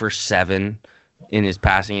 0 for 7 in his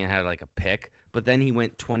passing and had like a pick. But then he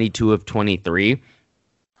went 22 of 23.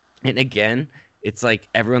 And again, it's like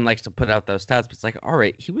everyone likes to put out those stats, but it's like, all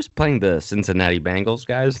right, he was playing the Cincinnati Bengals,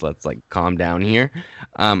 guys. Let's like calm down here.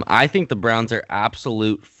 I think the Browns are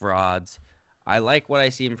absolute frauds. I like what I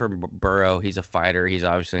see him from Burrow. He's a fighter. He's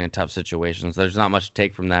obviously in a tough situation, so there's not much to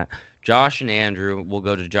take from that. Josh and Andrew, we'll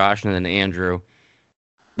go to Josh and then Andrew.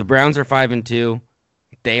 The Browns are 5-2.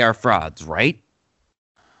 They are frauds, right?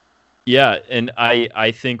 Yeah, and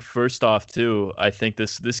I think first off too, I think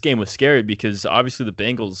this game was scary because obviously the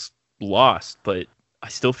Bengals lost, but I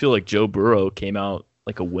still feel like Joe Burrow came out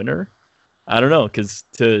like a winner. I don't know, because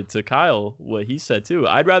to Kyle, what he said too,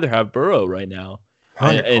 I'd rather have Burrow right now.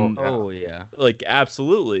 Yeah, like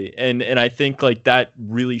absolutely, and I think like that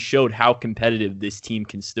really showed how competitive this team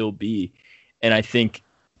can still be, and I think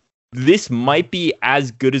this might be as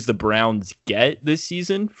good as the Browns get this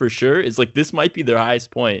season for sure. It's like this might be their highest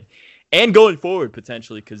point, and going forward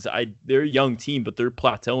potentially because they're a young team, but they're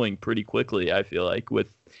plateauing pretty quickly. I feel like with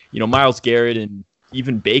Myles Garrett and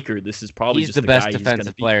even Baker, this is probably he's the best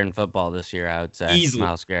defensive player in football this year. I would say easily,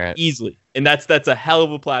 Myles Garrett, easily, and that's a hell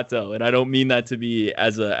of a plateau. And I don't mean that to be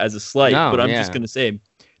as a slight, but I'm just gonna say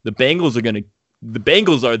the Bengals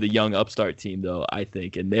are the young upstart team, though, I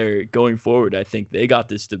think, and they're going forward. I think they got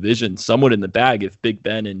this division somewhat in the bag if Big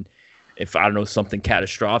Ben and if I don't know something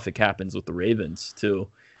catastrophic happens with the Ravens too.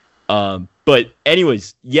 But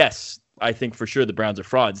anyways, yes, I think for sure the Browns are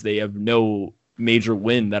frauds. They have no major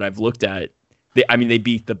win that I've looked at. They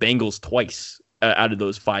beat the Bengals twice out of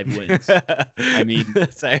those 5 wins. I mean,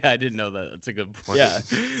 I didn't know that. That's a good point. Yeah.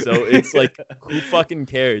 So it's like, who fucking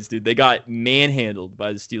cares, dude? They got manhandled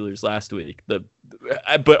by the Steelers last week. But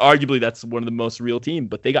arguably that's one of the most real teams.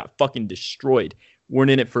 But they got fucking destroyed.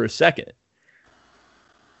 Weren't in it for a second.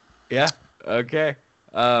 Yeah. Okay.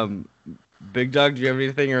 Big Dog, do you have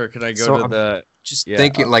anything, or can I go to the? Just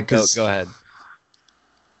thinking, go ahead.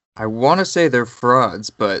 I want to say they're frauds,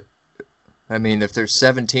 but I mean, if there's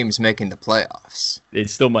 7 teams making the playoffs, they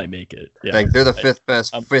still might make it. Yeah. Like they're the fifth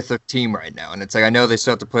best team right now, and it's like I know they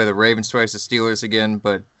still have to play the Ravens twice, the Steelers again,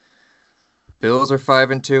 but Bills are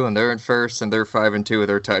 5-2, and they're in first, and they're 5-2, and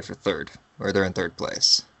they're tied for third, or they're in third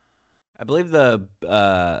place. I believe the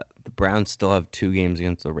Browns still have 2 games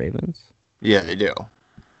against the Ravens. Yeah, they do,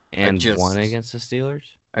 and 1 against the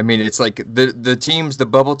Steelers. I mean, it's like the teams, the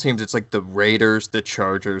bubble teams. It's like the Raiders, the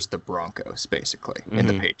Chargers, the Broncos, basically, and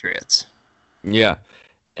the Patriots. Yeah.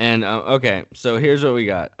 And okay, so here's what we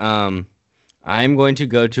got. I'm going to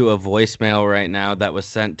go to a voicemail right now that was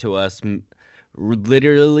sent to us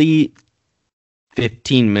literally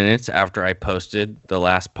 15 minutes after I posted the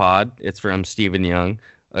last pod. It's from Stephen Young,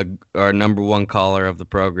 our number 1 caller of the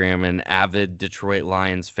program, an avid Detroit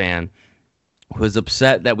Lions fan, who was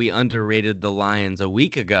upset that we underrated the Lions a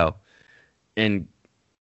week ago. And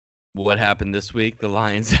what happened this week? The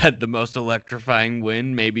Lions had the most electrifying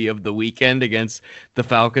win, maybe, of the weekend against the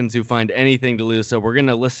Falcons, who find anything to lose. So we're going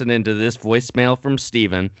to listen into this voicemail from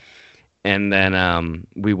Steven, and then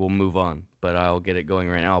we will move on. But I'll get it going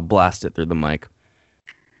right now. I'll blast it through the mic.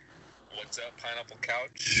 What's up, Pineapple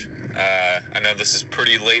Couch? I know this is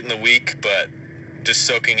pretty late in the week, but just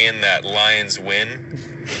soaking in that Lions win.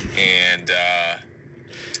 And, I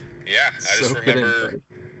just remember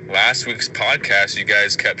last week's podcast, you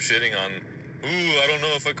guys kept shitting on, I don't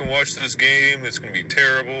know if I can watch this game. It's going to be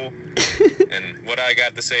terrible. And what I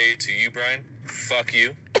got to say to you, Brian, fuck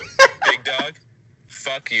you. Big Dog,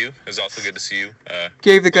 fuck you. It was also good to see you.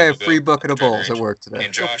 Gave the guy a free bucket of balls at work today.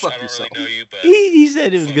 And Josh, I don't really know you, but he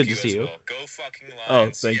said it was good to see you. Well. Go fucking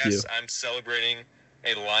Lions. Oh, thank you. I'm celebrating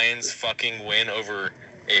a Lions fucking win over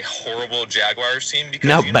a horrible Jaguars team. Because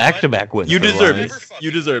now back-to-back wins. You deserve it.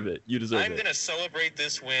 You deserve it. You deserve it. I'm going to celebrate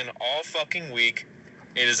this win all fucking week.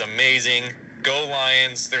 It is amazing. Go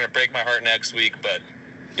Lions. They're going to break my heart next week, but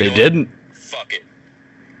they didn't. Fuck it.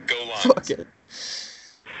 Go Lions. Fuck it.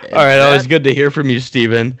 All right, always good to hear from you,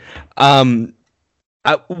 Steven. What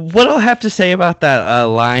I'll have to say about that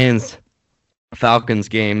Lions-Falcons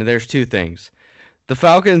game, there's 2 things. The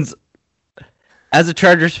Falcons, as a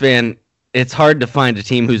Chargers fan, it's hard to find a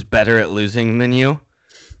team who's better at losing than you.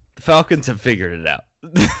 The Falcons have figured it out.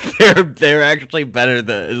 they're actually better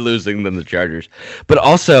at losing than the Chargers. But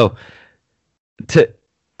also,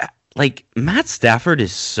 Matt Stafford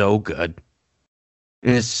is so good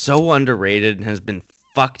and is so underrated and has been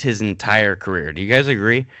fucked his entire career. Do you guys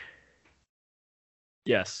agree?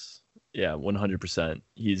 Yes. Yeah, 100%.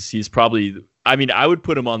 He's probably, I mean, I would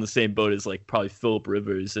put him on the same boat as like probably Phillip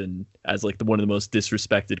Rivers and as like one of the most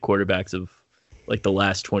disrespected quarterbacks of like the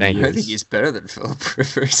last 20 years. I think he's better than Phillip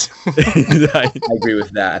Rivers. I agree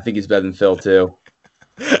with that. I think he's better than Phil too.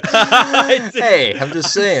 Hey, I'm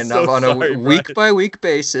just saying, So on sorry, a week-by-week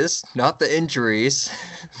basis, not the injuries,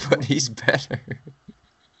 but he's better.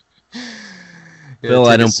 Phil,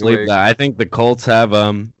 I don't believe that. I think the Colts have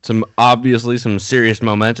some serious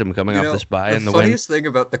momentum coming off this bye. The funniest thing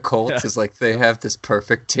about the Colts is like they have this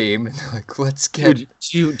perfect team, and they're like, let's get.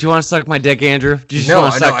 Dude, do you want to suck my dick, Andrew? I'm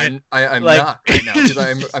not right now because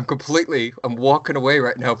I'm walking away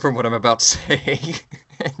right now from what I'm about to say.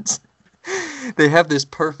 And they have this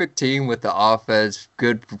perfect team with the offense,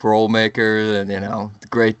 good role maker, and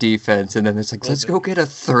great defense, and then it's like, let's go get a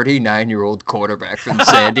 39-year-old quarterback from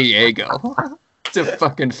San Diego. To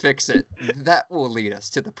fucking fix it. That will lead us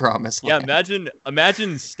to the promised land. Yeah,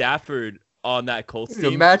 imagine Stafford on that Colts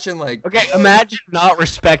team. Imagine not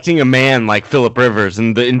respecting a man like Phillip Rivers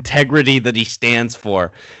and the integrity that he stands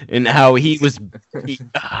for and how he was.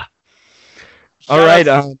 All right,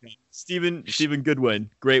 Steven, good win.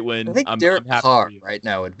 Great win. I think Derek Carr right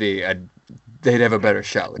now would be. They'd have a better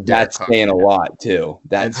shot with Derek Carr. That's saying a lot too.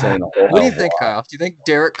 That's saying a whole What do you think, Kyle? Do you think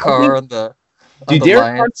Derek Carr on the Do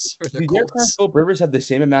Derek Carr and Phillip Rivers have the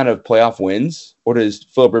same amount of playoff wins, or does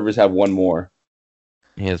Phillip Rivers have one more?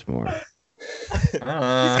 He has more. He's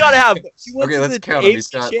got to have. He went to the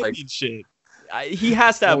AFC Championship. He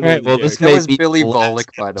has to have. All right, well, that was Billy Volek,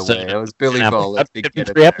 by the way. That was Billy Volek.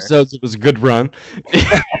 53 episodes. It was a good run.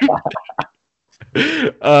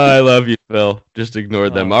 I love you, Phil. Just ignore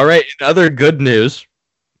them. All right. In other good news,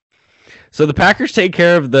 So the Packers take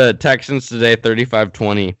care of the Texans today,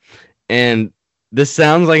 35-20. And this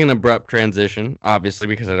sounds like an abrupt transition, obviously,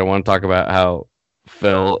 because I don't want to talk about how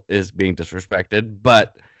Phil is being disrespected.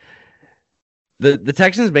 But the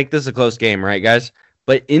Texans make this a close game, right, guys?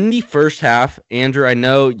 But in the first half, Andrew, I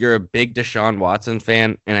know you're a big Deshaun Watson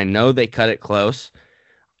fan, and I know they cut it close.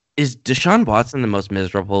 Is Deshaun Watson the most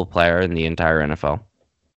miserable player in the entire NFL?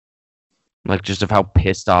 Like, just of how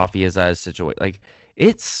pissed off he is at his situation. Like,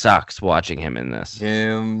 it sucks watching him in this.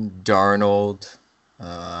 Him, Darnold.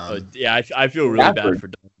 I feel really bad for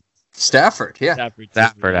Stafford, yeah.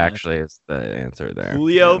 Stafford actually is the answer there.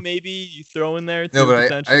 Julio, maybe you throw in there too. No,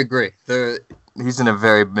 but I agree. He's in a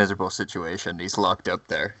very miserable situation. He's locked up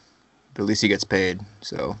there. But at least he gets paid,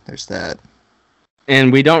 so there's that.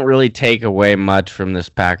 And we don't really take away much from this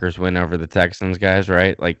Packers win over the Texans, guys,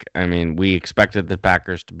 right? Like, I mean, we expected the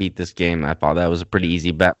Packers to beat this game. I thought that was a pretty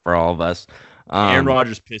easy bet for all of us. Aaron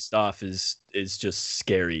Rodgers pissed off is just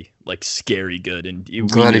scary, like scary good. And I'm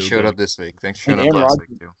glad he showed up this week. Thanks for showing up last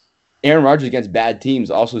week, too. Aaron Rodgers against bad teams,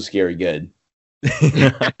 also scary good.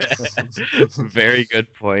 Very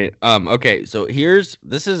good point. Okay, so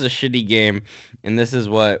this is a shitty game, and this is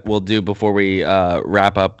what we'll do before we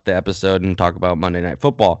wrap up the episode and talk about Monday Night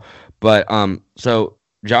Football. But so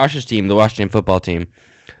Josh's team, the Washington Football Team,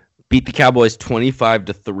 beat the Cowboys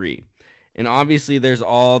 25-3. And obviously there's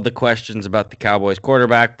all the questions about the Cowboys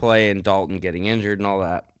quarterback play and Dalton getting injured and all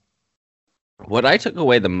that. What I took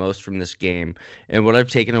away the most from this game, and what I've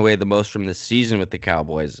taken away the most from this season with the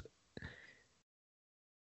Cowboys,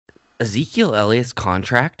 Ezekiel Elliott's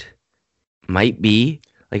contract might be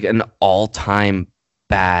like an all-time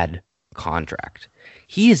bad contract.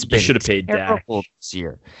 He has been should have paid terrible this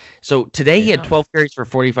year. So today he had 12 carries for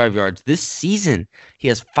 45 yards. This season he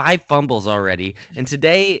has 5 fumbles already, and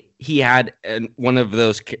today he had one of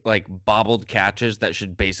those like bobbled catches that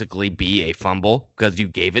should basically be a fumble because you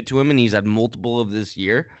gave it to him, and he's had multiple of this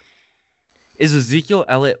year. Is Ezekiel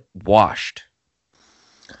Elliott washed?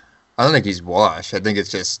 I don't think he's washed. I think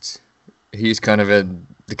it's just he's kind of in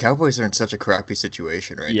the Cowboys are in such a crappy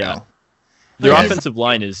situation right now. Their offensive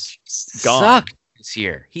line is gone. Sucked this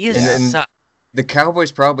year. He is sucked. The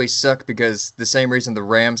Cowboys probably suck because the same reason the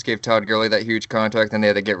Rams gave Todd Gurley that huge contract and they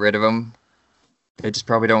had to get rid of him. They just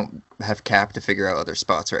probably don't have cap to figure out other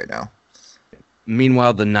spots right now.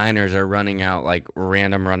 Meanwhile, the Niners are running out like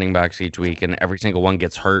random running backs each week, and every single one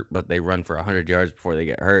gets hurt, but they run for 100 yards before they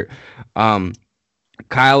get hurt.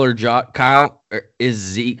 Kyle is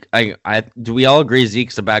Zeke. Do we all agree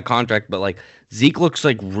Zeke's a bad contract? But like Zeke looks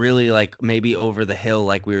like really like maybe over the hill,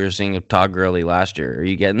 like we were seeing with Todd Gurley last year. Are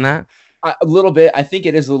you getting that? A little bit. I think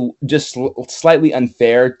it is just slightly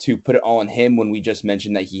unfair to put it all on him when we just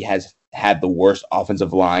mentioned that he has had the worst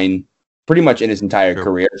offensive line pretty much in his entire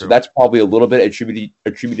career. So that's probably a little bit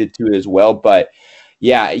attributed to it as well. But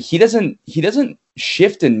yeah, he doesn't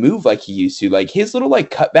shift and move like he used to. Like his little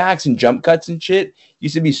like cutbacks and jump cuts and shit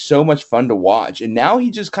used to be so much fun to watch. And now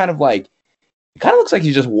he just kind of looks like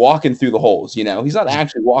he's just walking through the holes, you know? He's not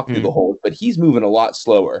actually walking through the holes, but he's moving a lot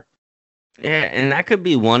slower. Yeah, and that could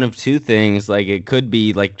be one of two things. Like it could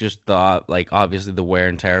be like just the like obviously the wear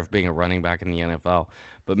and tear of being a running back in the NFL.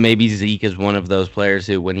 But maybe Zeke is one of those players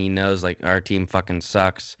who, when he knows like our team fucking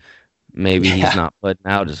sucks, maybe he's not putting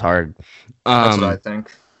out as hard. That's what I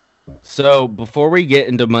think. So before we get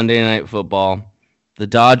into Monday Night Football, the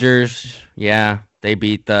Dodgers, they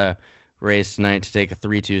beat the Rays tonight to take a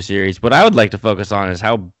 3-2 series. What I would like to focus on is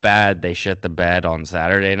how bad they shit the bed on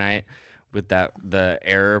Saturday night with the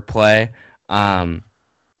error play. Andrew,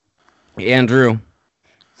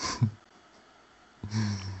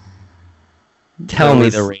 tell me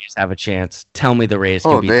the Rays have a chance. Tell me the Rays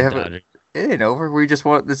can beat the Dodgers. It ain't over. We just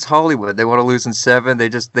want this Hollywood. They want to lose in 7.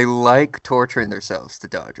 They like torturing themselves. The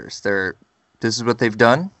Dodgers. This is what they've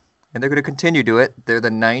done, and they're going to continue to it. They're the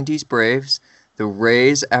 '90s Braves. The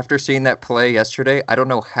Rays, after seeing that play yesterday, I don't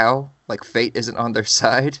know how like fate isn't on their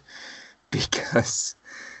side because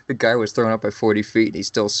the guy was thrown up by 40 feet and he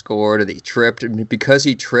still scored, and he tripped. And because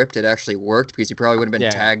he tripped, it actually worked because he probably would have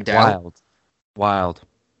been tagged out. Wild.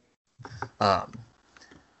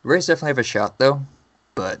 Rays definitely have a shot though,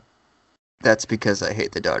 but that's because I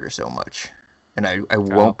hate the Dodgers so much. And I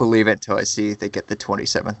won't believe it until I see they get the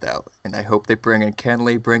 27th out. And I hope they bring in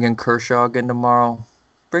Kenley, bring in Kershaw again tomorrow.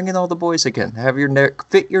 Bring in all the boys again. Have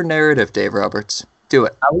fit your narrative, Dave Roberts. Do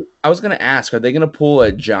it. I was going to ask, are they going to pull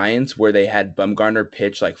a Giants where they had Bumgarner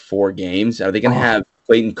pitch like 4 games? Are they going to have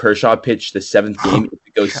Clayton Kershaw pitch the 7th game if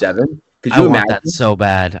it goes 7? Could you imagine? Want that so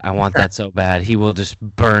bad. I want that so bad. He will just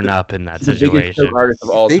burn up in that situation. The biggest artist of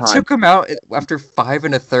all time. They took him out after 5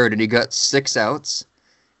 1/3, and he got 6 outs.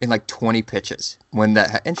 in like 20 pitches when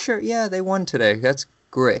and sure, yeah, they won today. That's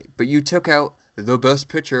great. But you took out the best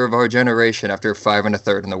pitcher of our generation after 5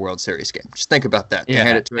 1/3 in the World Series game. Just think about that. They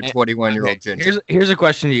hand it to a 21-year-old ginger. Here's a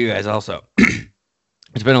question to you guys also.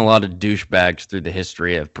 There's been a lot of douchebags through the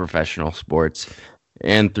history of professional sports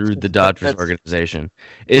and through the Dodgers organization.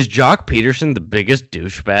 Is Jock Peterson the biggest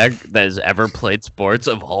douchebag that has ever played sports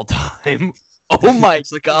of all time? Oh my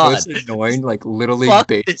God. Most annoying, like Little League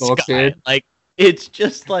baseball kid. Like, it's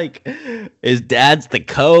just like his dad's the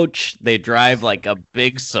coach. They drive like a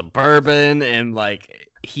big Suburban, and like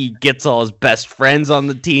he gets all his best friends on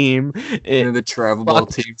the team. The travel ball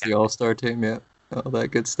team, the All-Star team, yeah, all that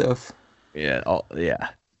good stuff. Yeah,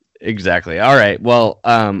 exactly. All right. Well,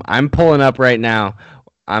 I'm pulling up right now.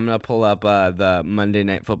 I'm gonna pull up the Monday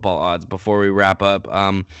Night Football odds before we wrap up.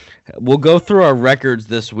 We'll go through our records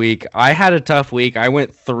this week. I had a tough week. I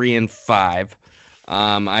went 3-5.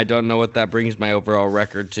 I don't know what that brings my overall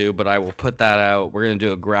record to, but I will put that out. We're gonna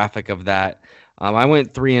do a graphic of that. I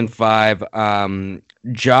went 3-5.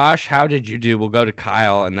 Josh, how did you do? We'll go to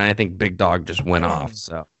Kyle, and then I think Big Dog just went off.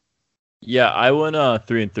 So. Yeah, I went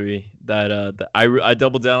 3-3. I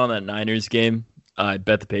doubled down on that Niners game. I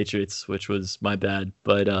bet the Patriots, which was my bad,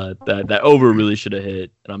 but that over really should have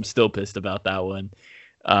hit, and I'm still pissed about that one.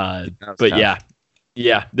 But tough.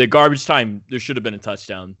 Yeah, the garbage time, there should have been a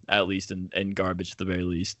touchdown at least, and garbage at the very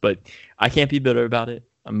least. But I can't be bitter about it.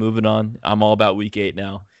 I'm moving on. I'm all about Week 8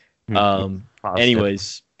 now.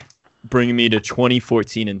 Anyways, bringing me to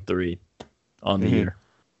 20-14-3 on the year.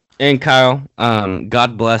 And Kyle,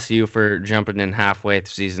 God bless you for jumping in halfway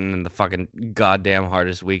through season in the fucking goddamn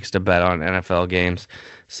hardest weeks to bet on NFL games.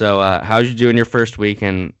 So, how'd you do in your first week?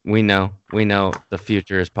 And we know the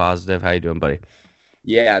future is positive. How you doing, buddy?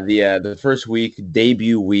 Yeah, the first week,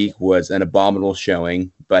 debut week, was an abominable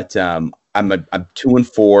showing. But I'm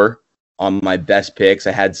 2-4 on my best picks.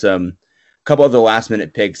 I had a couple of the last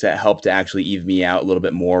minute picks that helped to actually even me out a little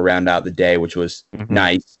bit more, round out the day, which was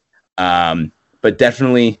nice. But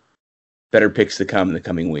definitely better picks to come in the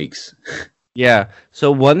coming weeks. Yeah.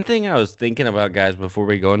 So one thing I was thinking about, guys, before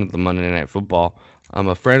we go into the Monday Night Football,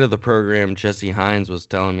 a friend of the program, Jesse Hines, was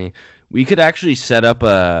telling me we could actually set up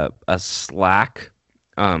a Slack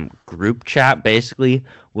group chat. Basically,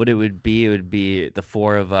 what it would be the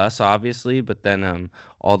four of us, obviously, but then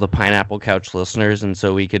all the Pineapple Couch listeners, and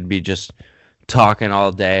so we could be just talking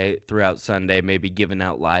all day throughout Sunday, maybe giving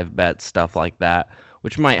out live bets, stuff like that,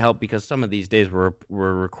 which might help because some of these days we're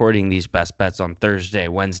recording these best bets on Thursday,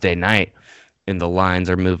 Wednesday night, and the lines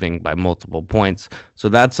are moving by multiple points. So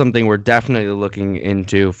that's something we're definitely looking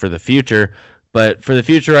into for the future. But for the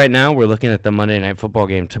future right now, we're looking at the Monday Night Football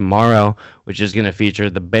game tomorrow, which is going to feature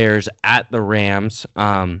the Bears at the Rams.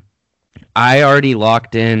 I already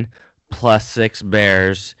locked in +6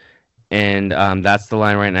 Bears, and that's the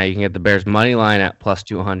line right now. You can get the Bears money line at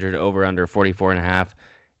 +200, over under 44.5.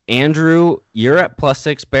 Andrew, you're at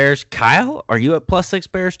 +6 Bears. Kyle, are you at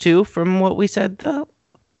 +6 Bears too? From what we said, though,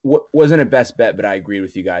 wasn't a best bet, but I agree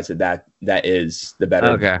with you guys that is the better.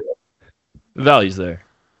 Okay, the value's there.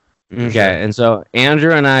 Okay, and so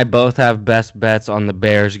Andrew and I both have best bets on the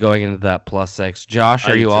Bears going into that +6. Josh,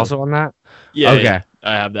 are you also on that? Yeah. Okay. Yeah,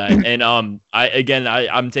 I have that, and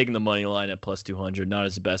I'm taking the money line at +200, not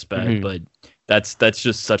as the best bet, but that's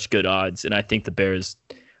just such good odds, and I think the Bears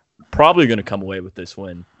probably going to come away with this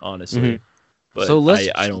win, honestly. But so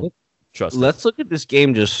I don't trust. Let's look at this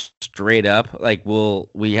game just straight up. Like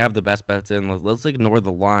we have the best bets in. Let's ignore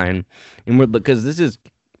the line, and because this is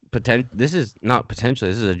not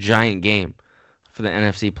potentially. This is a giant game for the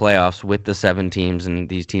NFC playoffs with the 7 teams, and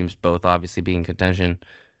these teams both obviously being in contention.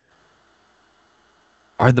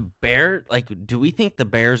 Are the Bears do we think the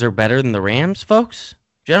Bears are better than the Rams, folks,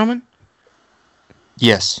 gentlemen?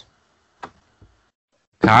 Yes.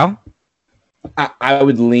 Kyle? I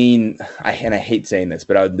would lean, and I hate saying this,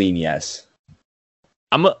 but I would lean yes.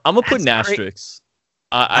 I'm gonna put an asterisk.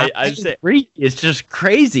 I say it's just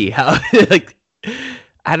crazy how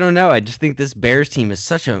I don't know. I just think this Bears team is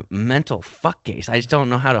such a mental fuck case. I just don't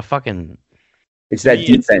know how to fucking. It's that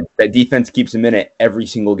defense. That defense keeps them in it every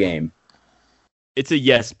single game. It's a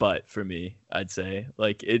yes, but for me, I'd say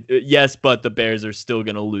yes, but the Bears are still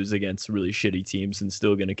gonna lose against really shitty teams and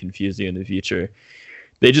still gonna confuse you in the future.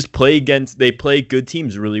 They just play good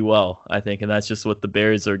teams really well, I think, and that's just what the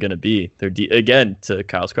Bears are going to be. They're again, to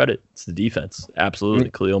Kyle's credit, it's the defense.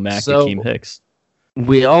 Absolutely. Khalil Mack, Akeem Hicks.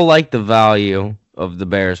 We all like the value of the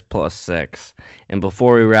Bears +6. And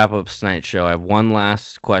before we wrap up tonight's show, I have one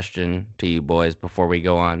last question to you boys before we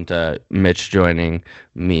go on to Mitch joining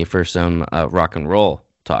me for some rock and roll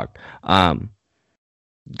talk. Gun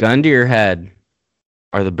to your head,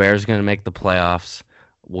 are the Bears going to make the playoffs?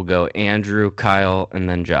 we'll go Andrew, Kyle, and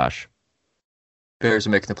then Josh. Bears are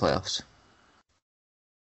making the playoffs.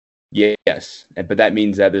 Yes, but that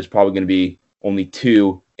means that there's probably going to be only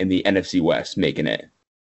 2 in the NFC West making it.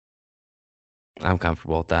 I'm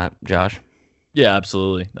comfortable with that. Josh? Yeah,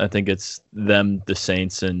 absolutely. I think it's them, the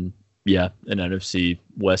Saints, and an NFC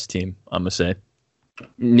West team, I'm going to say.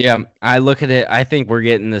 Yeah, I look at it. I think we're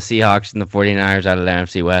getting the Seahawks and the 49ers out of the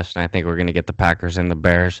NFC West, and I think we're going to get the Packers and the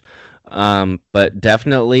Bears. But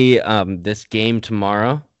definitely this game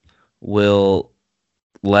tomorrow will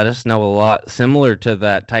let us know a lot, similar to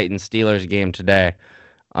that Titans-Steelers game today,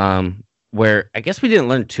 where I guess we didn't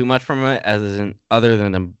learn too much from it, other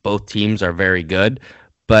than them, both teams are very good.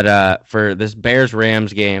 But for this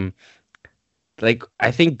Bears-Rams game, like I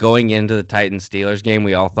think going into the Titans-Steelers game,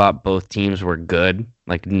 we all thought both teams were good.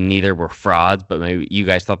 Like neither were frauds, but maybe you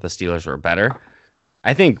guys thought the Steelers were better.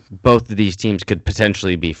 I think both of these teams could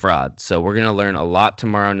potentially be frauds. So we're going to learn a lot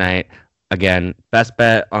tomorrow night. Again, best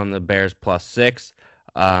bet on the Bears +6.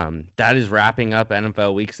 That is wrapping up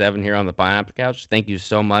NFL Week 7 here on the Pineapple Couch. Thank you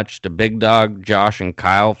so much to Big Dog, Josh, and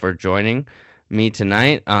Kyle for joining me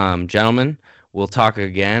tonight. Gentlemen, we'll talk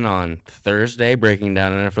again on Thursday, breaking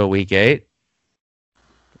down NFL Week 8.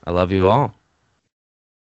 I love you all.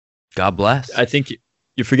 God bless. I think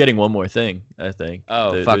you're forgetting one more thing, I think.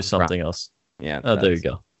 There's something else. Yeah. Oh, there you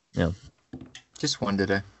go. Yeah. Just one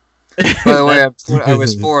today. By the way, I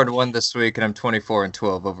was 4-1 this week, and I'm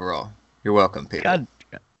 24-12 overall. You're welcome, Peter. God.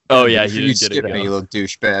 Oh, yeah, you skipped me, you little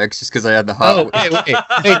douchebags, just because I had the hot.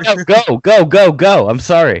 Wait, go. I'm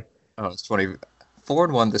sorry. Oh, it's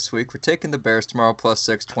 4-1 this week. We're taking the Bears tomorrow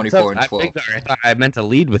 +6, 24-12. I meant to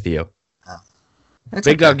lead with you. That's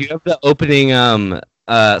Big Dog, you have the opening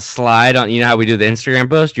slide on. You know how we do the Instagram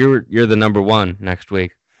post? You're the number 1 next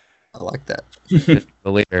week. I like that. The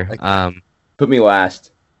leader. Put me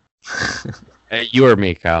last. You or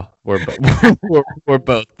me, Kyle. We're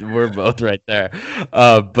both right there.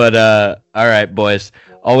 But all right, boys.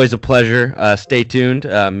 Always a pleasure. Stay tuned.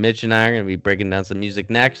 Mitch and I are gonna be breaking down some music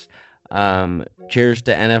next. Cheers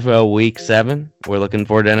to NFL Week 7. We're looking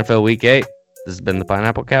forward to NFL Week 8. This has been the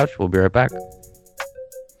Pineapple Couch. We'll be right back.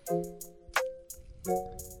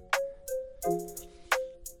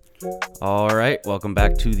 All right, welcome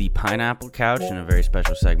back to the Pineapple Couch in a very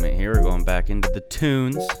special segment here. We're going back into the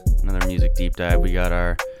tunes, another music deep dive. We got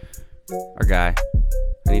our guy.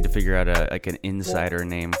 I need to figure out an insider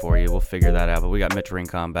name for you. We'll figure that out. But we got Mitch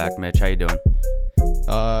Rincon back. Mitch, how you doing?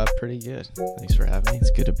 Pretty good. Thanks for having me.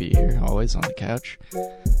 It's good to be here, always on the couch.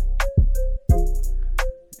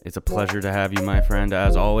 It's a pleasure to have you, my friend,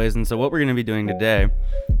 as always. And so what we're going to be doing today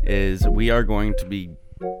is we are going to be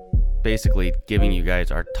basically giving you guys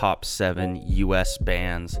our top 7 U.S.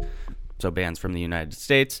 bands, so bands from the United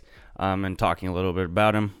States, and talking a little bit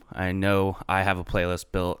about them. I know I have a playlist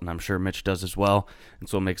built, and I'm sure Mitch does as well, and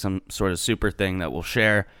so we'll make some sort of super thing that we'll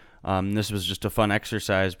share. This was just a fun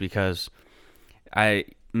exercise because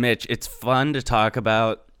Mitch, it's fun to talk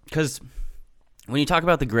about, because when you talk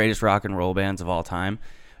about the greatest rock and roll bands of all time,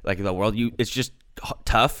 like in the world, it's just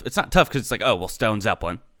tough. It's not tough because it's like, oh, well, Stone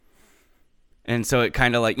Zeppelin. And so it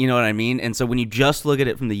kind of like, you know what I mean? And so when you just look at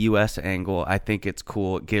it from the U.S. angle, I think it's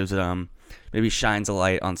cool. It gives maybe shines a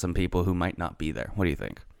light on some people who might not be there. What do you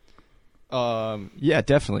think? Yeah,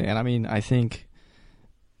 definitely. And I mean, I think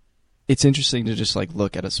it's interesting to just like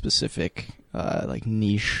look at a specific like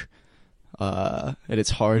niche. And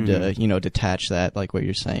it's hard to, detach that, like what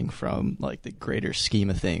you're saying, from like the greater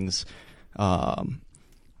scheme of things.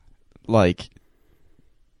 Like,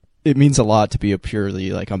 it means a lot to be a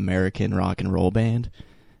purely like American rock and roll band.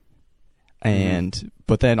 And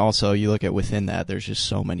but then also you look at within that, there's just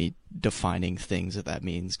so many defining things that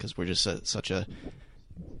means, because we're just such a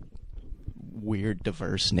weird,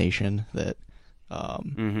 diverse nation that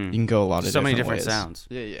you can go a lot of so many different ways. sounds.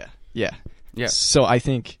 Yeah. So I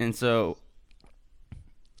think, and so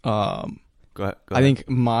go ahead. I think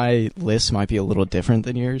my list might be a little different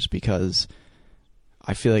than yours, because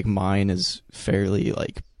I feel like mine is fairly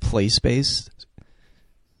like place-based,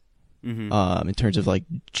 in terms of like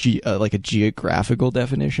like a geographical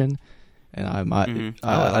definition, and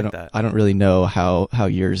I don't really know how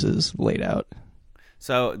yours is laid out.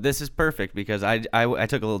 So this is perfect because I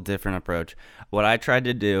took a little different approach. What I tried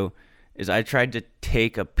to do is I tried to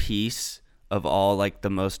take a piece of all like the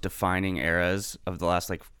most defining eras of the last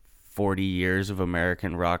like 40 years of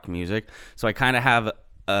American rock music. So I kind of have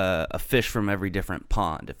a fish from every different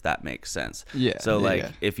pond, if that makes sense. Yeah. So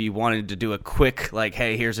if you wanted to do a quick like,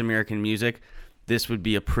 hey, here's American music, this would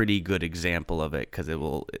be a pretty good example of it, because it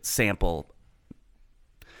sample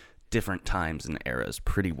different times and eras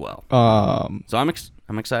pretty well. So I'm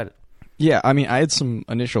excited. Yeah, I mean, I had some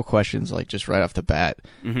initial questions, like, just right off the bat.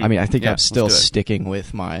 Mhm. I mean, I think Yeah, I'm still let's do it. sticking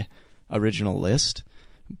with my original list,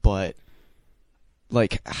 but,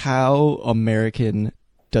 like, how American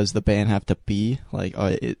does the band have to be? Like,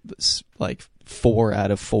 it's like 4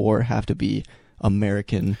 out of 4 have to be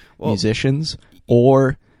American musicians,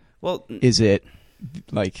 or is it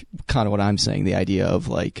like kind of what I'm saying, the idea of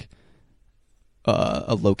like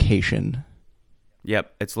a location?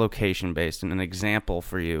 Yep, it's location based. And an example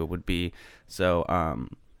for you would be Van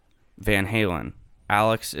Halen.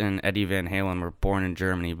 Alex and Eddie Van Halen were born in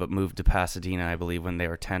Germany but moved to Pasadena, I believe, when they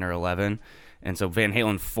were 10 or 11. And so Van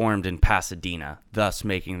Halen formed in Pasadena, thus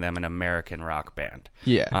making them an American rock band.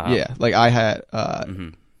 Yeah, yeah. Like I had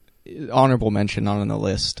Mhm. honorable mention not on the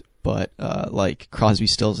list, but like Crosby,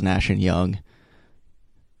 Stills, Nash and Young,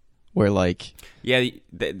 where like Yeah,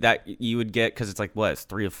 that you would get, because it's like, what, it's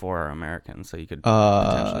 3 of 4 are American, so you could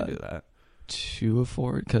potentially do that. 2 of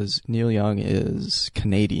 4, because Neil Young is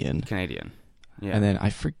Canadian, Yeah. and then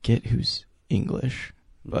I forget who's English,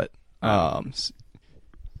 but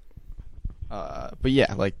but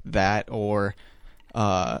yeah, like that, or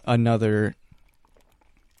another.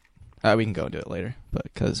 We can go into it later, but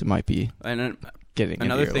because it might be And then getting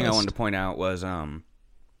another into your thing I list. wanted to point out was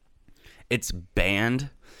it's band.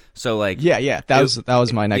 So like Yeah, that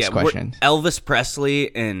was my next we're- question. Elvis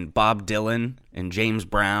Presley and Bob Dylan and James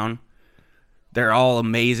Brown, they're all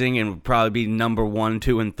amazing and would probably be number 1,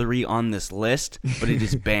 2, and 3 on this list. But it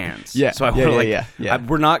is bands. Yeah, So I yeah, want to yeah.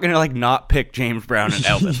 we're not gonna like not pick James Brown and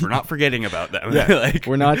Elvis. We're not forgetting about them. Yeah, Like,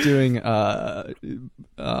 we're not doing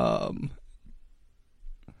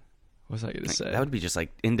what was I gonna say? that would be just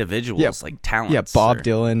like individuals, like talents. Yeah, Bob or-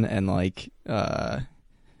 Dylan and like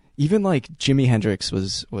even like Jimi Hendrix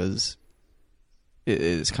is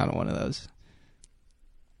kind of one of those.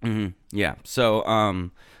 Mhm. Yeah. So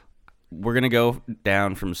we're gonna go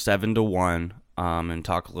down from 7 to 1 and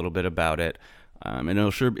talk a little bit about it. And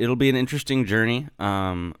it'll be an interesting journey.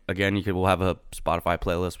 Again, we'll have a Spotify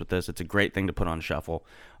playlist with this. It's a great thing to put on shuffle.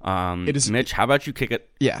 It is. Mitch, how about you kick it?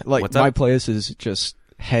 Yeah, like What's my up? playlist is just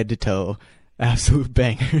head to toe absolute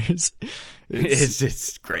bangers.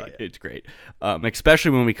 It's great. It's great.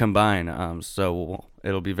 Especially when we combine. So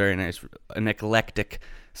it'll be very nice. An eclectic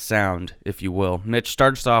sound, if you will. Mitch,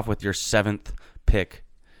 start us off with your 7th pick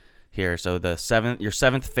here. So your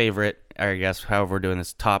 7th favorite, I guess, however we're doing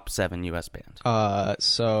this, top 7 U.S. bands.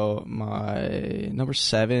 So my number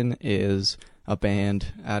 7 is a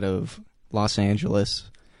band out of Los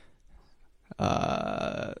Angeles,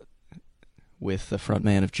 with the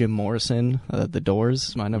frontman of Jim Morrison, The Doors,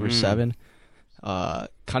 is my number 7.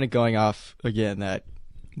 Kind of going off, again, that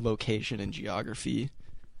location and geography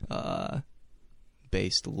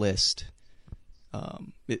based list.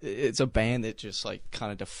 It's a band that just like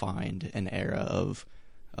kind of defined an era of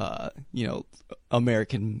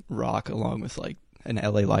American rock, along with like an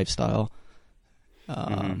LA lifestyle.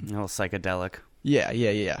 A little psychedelic.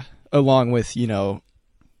 Yeah. Along with,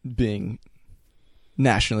 being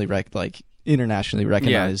internationally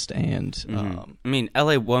recognized, and I mean,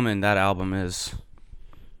 LA Woman, that album is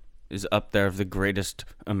up there of the greatest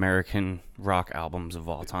American rock albums of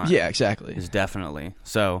all time. yeah, exactly. Is definitely.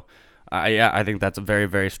 So, I think that's a very,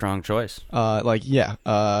 very strong choice. A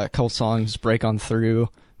couple songs, Break On Through,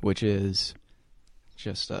 which is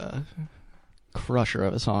just a crusher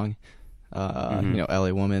of a song. LA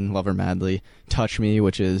Woman, Love Her Madly, Touch Me,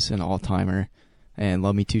 which is an all-timer, and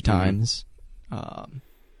Love Me Two Times.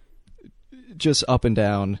 Just up and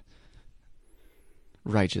down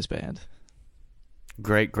righteous band.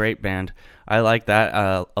 Great band. I like that.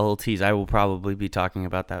 A little tease. I will probably be talking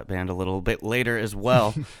about that band a little bit later as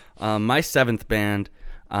well. My 7th band,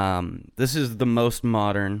 this is the most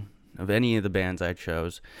modern of any of the bands I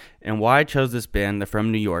chose. And why I chose this band, they're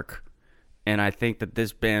from New York. And I think that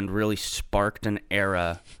this band really sparked an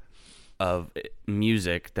era of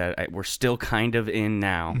music that we're still kind of in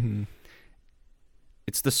now. Mm-hmm.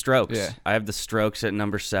 It's the Strokes. Yeah. I have the Strokes at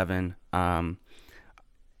number 7.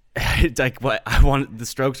 It's like what I want. The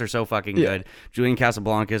Strokes are so fucking good. Julian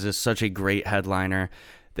Casablancas is such a great headliner.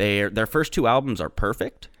 Their first 2 albums are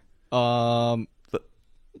perfect. I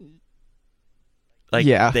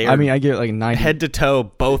They I get like 90 head to toe.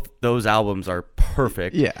 Both those albums are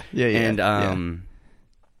perfect. Yeah. And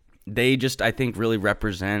they just, I think, really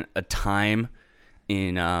represent a time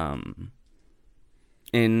in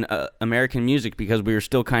American music, because we were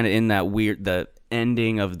still kind of in that the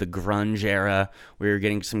ending of the grunge era. We were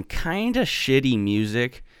getting some kind of shitty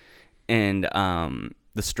music, and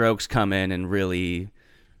the Strokes come in and really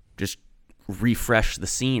just refresh the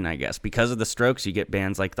scene, I guess. Because of the Strokes, you get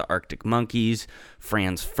bands like the Arctic Monkeys,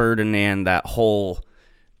 Franz Ferdinand, that whole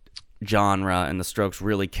genre, and the Strokes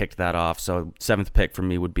really kicked that off. So 7th pick for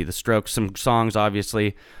me would be the Strokes. Some songs,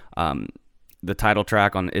 obviously. The title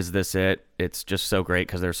track on Is This It? It's just so great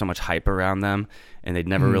because there's so much hype around them, and they'd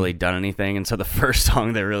never really done anything. And so the first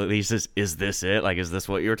song they released is This It? Like, is this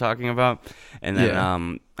what you were talking about? And then, I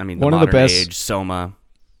mean, one the of the Modern best, Age, Soma.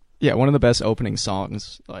 Yeah, one of the best opening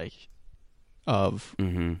songs, like, of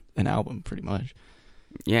an album, pretty much.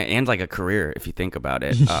 Yeah, and like a career, if you think about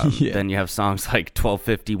it. Yeah. Then you have songs like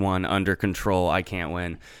 1251, Under Control, I Can't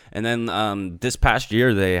Win. And then this past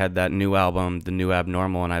year, they had that new album, The New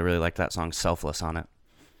Abnormal, and I really liked that song, Selfless, on it.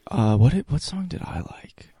 What song did I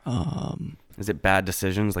like? Is it Bad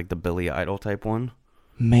Decisions, like the Billy Idol type one?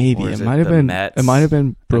 Maybe. It might have been Mets? It might have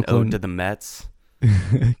been Brooklyn. Brooklyn. Ode to the Mets.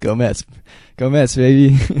 Go Mets. Go Mets,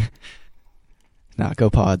 baby. Nah, go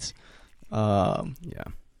Pods. Yeah.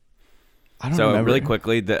 I don't So remember. really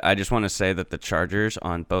quickly, I just want to say that the Chargers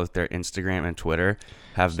on both their Instagram and Twitter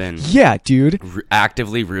have been Yeah, dude.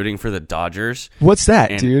 actively rooting for the Dodgers. What's that,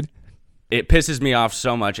 And dude? It pisses me off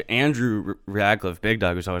so much. Andrew Radcliffe, Big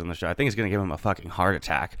Dog, who's always on the show, I think is going to give him a fucking heart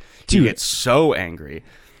attack. Dude. He gets so angry.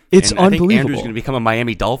 It's and I think unbelievable. Andrew's going to become a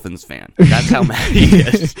Miami Dolphins fan. That's how mad he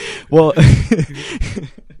is. Well,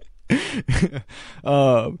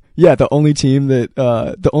 yeah, the only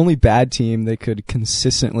bad team that could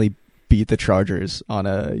consistently beat the Chargers on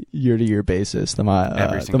a year-to-year basis, the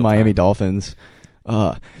Miami Dolphins.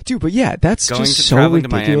 Dude, but yeah, that's Going just to so traveling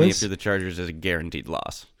ridiculous. to Miami if you're the Chargers is a guaranteed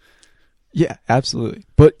loss. Yeah, absolutely.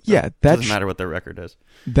 But yeah, Doesn't matter what their record is.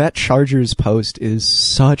 That Chargers post is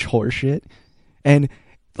such horseshit, and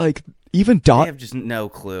like even They have just no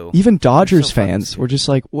clue. even Dodgers so fans fucking were just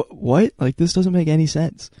like, "What? Like this doesn't make any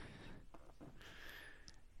sense."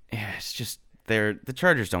 Yeah, it's just the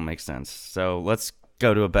Chargers don't make sense. So let's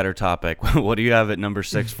go to a better topic. What do you have at number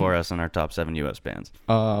 6 for us in our top 7 U.S. bands?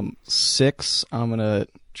 6, I'm gonna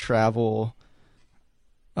travel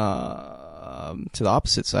to the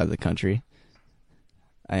opposite side of the country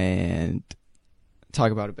and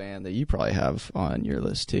talk about a band that you probably have on your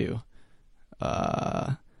list too.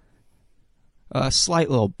 A slight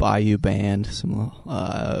little Bayou band, some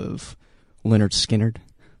of Leonard Skinner.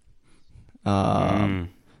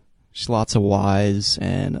 Just lots of Y's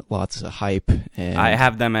and lots of hype. And I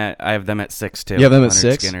have them at 6 too. You have them at Leonard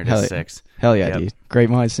 6? Skinner Hell is yeah. 6. Hell yeah, Yep. dude. Great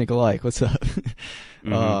minds think alike. What's up?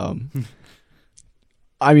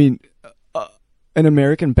 I mean, an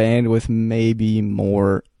American band with maybe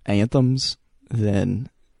more anthems than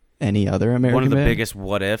any other American One of the band. biggest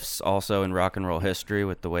what ifs also in rock and roll history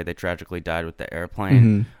with the way they tragically died with the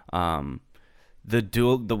airplane.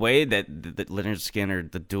 The way that Leonard Skinner,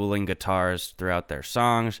 the dueling guitars throughout their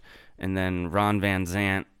songs, and then Ron Van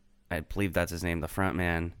Zant, I believe that's his name, the front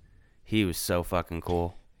man, he was so fucking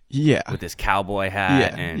cool. Yeah. With his cowboy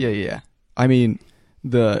hat. Yeah. I mean,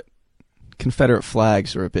 the Confederate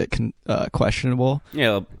flags are a bit questionable.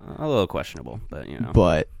 Yeah, a little questionable, but you know.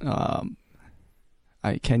 But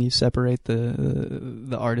can you separate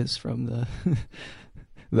the artist from the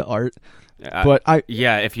the art? But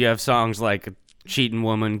if you have songs like Cheating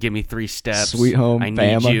Woman, Give Me 3 Steps, Sweet Home, I Need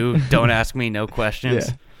Bama. You, Don't Ask Me No Questions.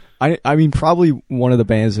 Yeah. I mean, probably one of the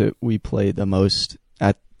bands that we played the most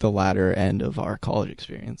at the latter end of our college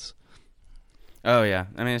experience. Oh yeah,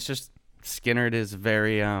 I mean it's just Skinner is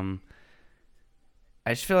very. I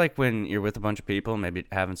just feel like when you're with a bunch of people, maybe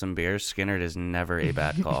having some beers, Skinner is never a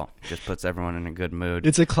bad call. Just puts everyone in a good mood.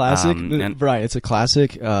 It's a classic, Brian. It's a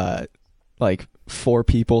classic. Like 4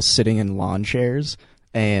 people sitting in lawn chairs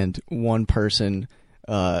and one person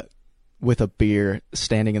with a beer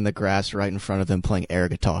standing in the grass right in front of them playing air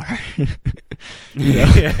guitar.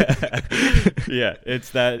 Yeah, it's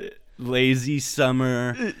that lazy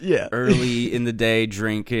summer, early in the day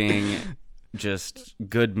drinking, just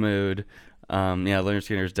good mood. Leonard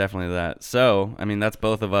Skinner is definitely that. So, I mean, that's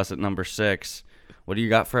both of us at number 6. What do you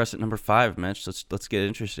got for us at number 5, Mitch? Let's get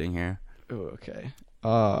interesting here. Ooh, okay.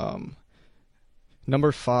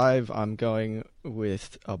 Number 5, I'm going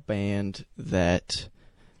with a band that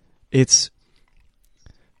it's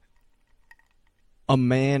a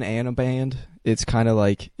man and a band. It's kind of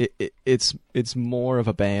like it's more of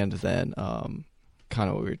a band than kind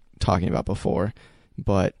of what we were talking about before,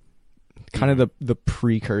 but kind of the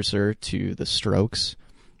precursor to the Strokes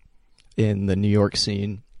in the New York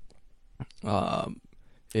scene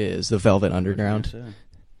is the Velvet Underground.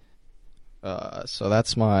 So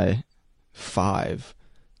that's my 5.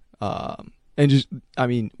 And just, I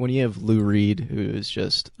mean, when you have Lou Reed, who is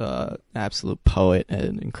just an absolute poet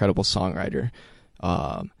and incredible songwriter,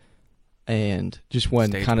 and just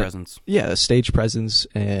when stage kind of presence. the stage presence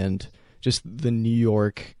and just the New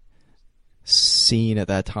York scene at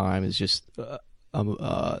that time is just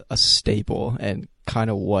a staple and kind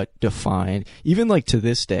of what defined, even like to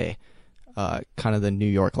this day, kind of the New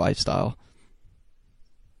York lifestyle.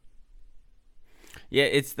 Yeah,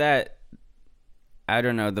 it's that, I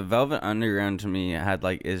don't know, the Velvet Underground to me had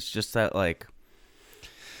like, it's just that like,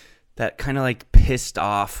 that kind of like pissed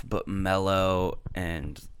off but mellow,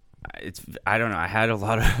 and I don't know, I had a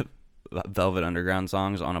lot of Velvet Underground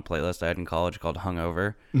songs on a playlist I had in college called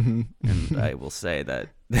Hungover, and I will say that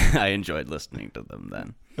I enjoyed listening to them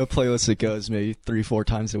then. A playlist that goes maybe 3-4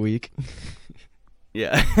 times a week.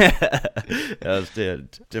 Yeah. That was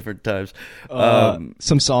different times.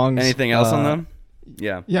 Some songs. Anything else on them?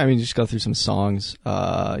 Yeah. Yeah, I mean, just go through some songs.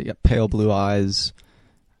 You got Pale Blue Eyes,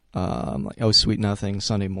 like Oh Sweet Nothing,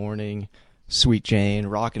 Sunday Morning, Sweet Jane,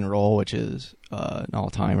 Rock and Roll, which is an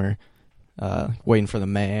all-timer. Waiting for the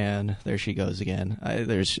Man, There She Goes Again.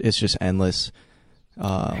 It's just endless.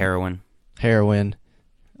 Heroin.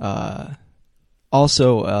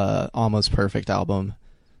 Also, Almost Perfect album,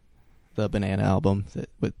 the Banana album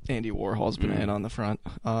with Andy Warhol's Banana on the front.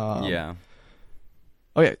 Yeah.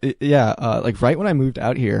 Oh yeah, like right when I moved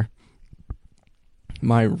out here,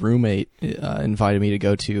 my roommate invited me to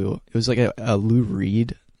go to. It was like a Lou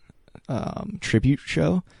Reed tribute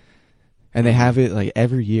show, and they have it like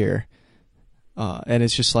every year, and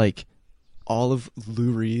it's just like all of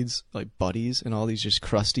Lou Reed's like buddies and all these just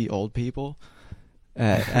crusty old people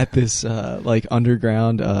at this like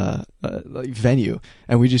underground like venue,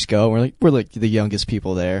 and we just go. And we're like the youngest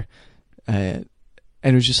people there, and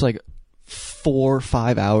it was just like 4 or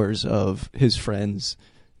 5 hours of his friends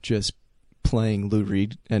just playing Lou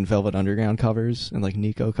Reed and Velvet Underground covers and like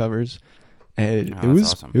Nico covers, and it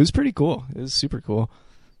was awesome. It was pretty cool. It was super cool.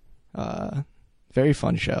 Very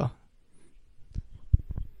fun show.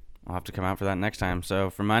 I'll have to come out for that next time. So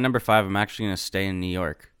for my number 5, I'm actually going to stay in New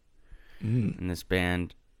York. And this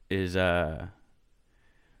band is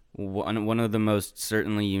one of the most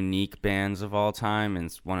certainly unique bands of all time, and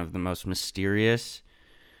it's one of the most mysterious.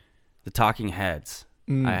 The Talking Heads.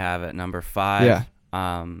 I have at number 5.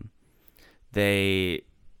 Yeah. They,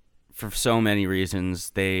 for so many reasons,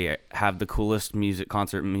 they have the coolest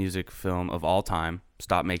concert music film of all time.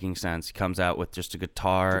 Stop Making Sense. He comes out with just a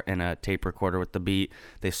guitar and a tape recorder with the beat.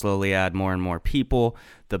 They slowly add more and more people.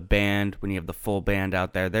 The band, when you have the full band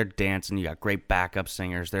out there, they're dancing. You got great backup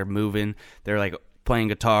singers. They're moving. They're like playing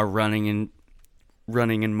guitar, running in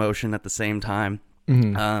motion at the same time.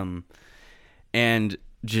 And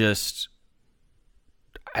just,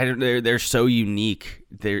 they're so unique.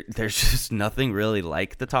 There's just nothing really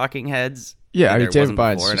like the Talking Heads. Yeah, I mean, David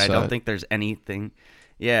Byrne's and I don't think there's anything.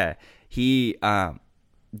 Yeah, he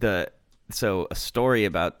so a story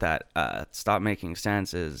about that Stop Making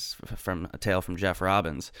Sense is from A Tale from Jeff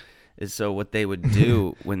Robbins. Is so what they would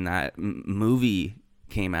do when that movie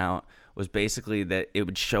came out was basically that it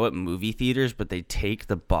would show at movie theaters, but they'd take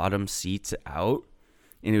the bottom seats out,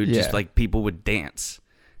 and it would just like people would dance.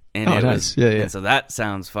 And it was, and so that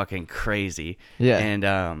sounds fucking crazy. Yeah.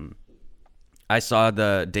 And I saw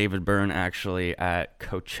the David Byrne actually at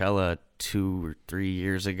Coachella 2 or 3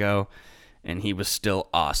 years ago, and he was still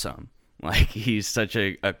awesome. Like, he's such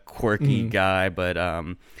a quirky guy, but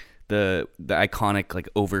the iconic like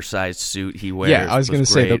oversized suit he wears. Yeah, I was gonna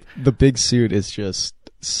say the big suit is just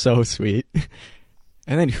so sweet.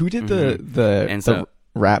 And then who did the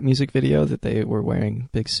rap music video that they were wearing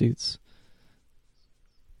big suits?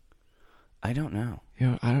 I don't know.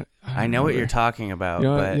 You know, I know what you're talking about. You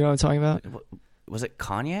know, but you know what I'm talking about? Was it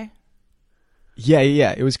Kanye?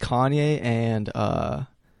 Yeah. It was Kanye and I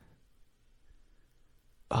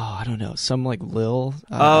don't know, some like Lil.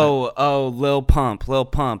 Lil Pump.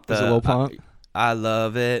 Was it Lil Pump? I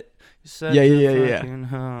love it. Yeah.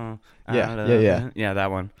 Yeah, that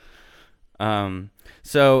one.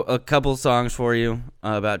 So a couple songs for you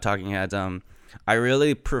about Talking Heads. I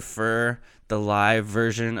really prefer the live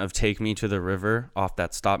version of Take Me to the River off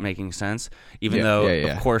that Stop Making Sense, even though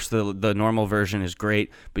of course the normal version is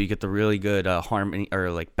great, but you get the really good harmony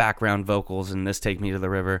or like background vocals in this Take Me to the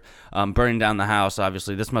River. Burning Down the House,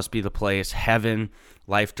 obviously This Must Be the Place, Heaven,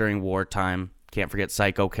 Life During Wartime, can't forget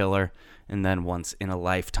Psycho Killer, and then Once in a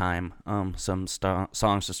Lifetime. Some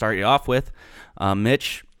songs to start you off with.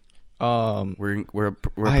 Mitch, we're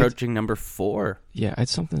approaching number 4. Yeah, I had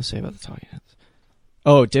something to say about the Talking Heads.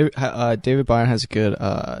 Oh, David Byrne has a good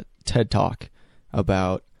TED Talk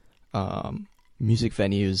about music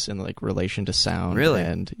venues and like relation to sound. Really?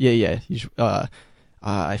 And yeah.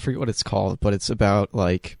 I forget what it's called, but it's about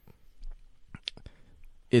like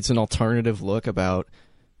it's an alternative look about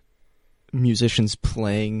musicians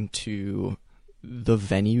playing to the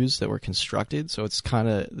venues that were constructed. So it's kind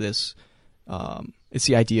of this. It's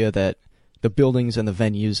the idea that the buildings and the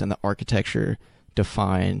venues and the architecture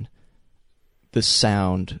define the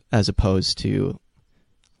sound as opposed to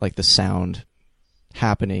like the sound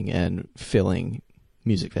happening and filling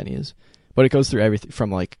music venues. But it goes through everything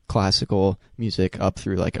from like classical music up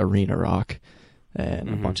through like arena rock and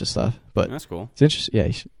a bunch of stuff. But that's cool. It's interesting. Yeah,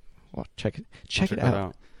 you should check it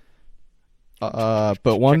out.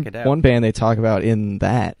 But one band they talk about in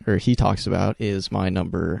that, or he talks about, is my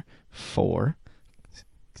number 4.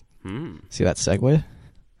 See that segue?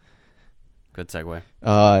 Good segue.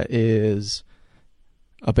 Is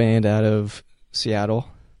a band out of Seattle.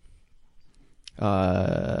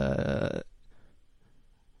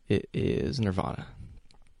 It is Nirvana.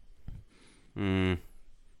 I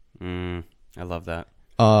love that.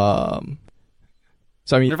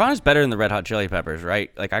 So I mean, Nirvana's better than the Red Hot Chili Peppers,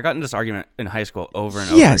 right? Like I got in this argument in high school over and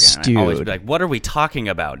over yes, again. Dude. I always be like, "What are we talking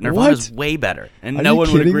about? Nirvana's way better," and no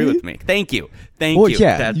one would agree with me. Thank you. Well,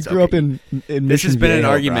 yeah, you grew up in this has been an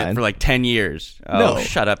argument Brian. for like 10 years. Oh, no.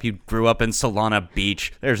 Shut up! You grew up in Solana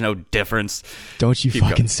Beach. There's no difference. Don't you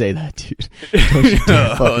fucking say that, dude. Don't you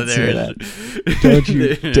dare fucking say that. Don't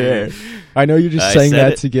you dare. I know you're just saying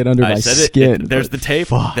that to get under my skin. There's the tape.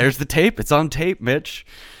 Fuck. There's the tape. It's on tape, Mitch.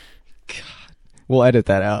 We'll edit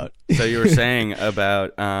that out. So you were saying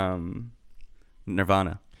about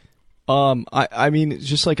Nirvana. I mean, it's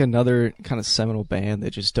just like another kind of seminal band that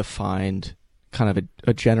just defined kind of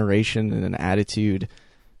a generation and an attitude.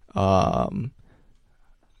 I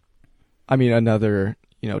mean, another,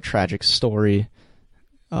 tragic story.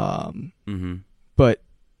 But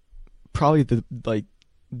probably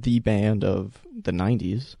the band of the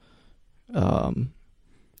 90s.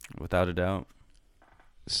 Without a doubt.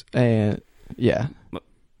 And yeah.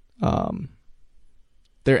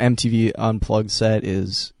 Their MTV Unplugged set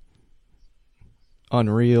is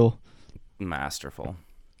unreal. Masterful.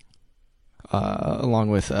 Along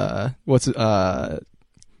with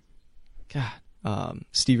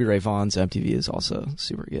Stevie Ray Vaughan's MTV is also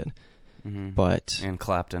super good. But and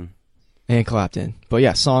Clapton. But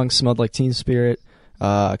yeah, songs Smelled Like Teen Spirit,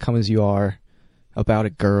 Come As You Are, About a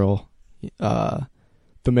Girl, The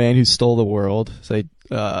Man Who Stole the World. So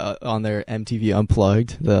on their MTV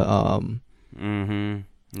Unplugged,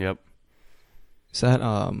 Yep. Is that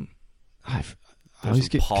I always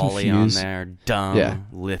get Polly confused. on there, Dumb, yeah.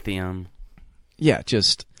 Lithium. Yeah,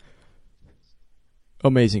 just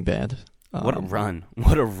amazing band. What a run.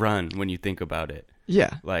 What a run when you think about it.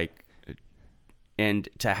 Yeah. Like, and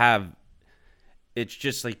to have, it's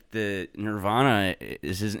just like the Nirvana,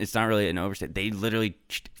 it's not really an overstate. They literally,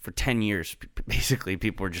 for 10 years, basically,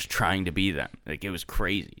 people were just trying to be them. Like, it was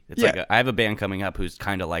crazy. It's like, I have a band coming up who's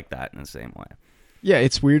kind of like that in the same way. Yeah,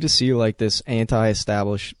 it's weird to see, like, this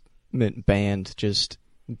anti-establishment band just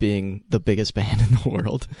being the biggest band in the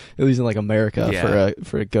world, at least in, like, America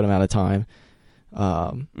for a good amount of time.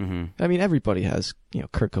 I mean, everybody has,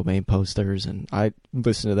 Kurt Cobain posters, and I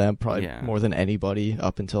listen to them probably more than anybody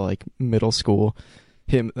up until like middle school.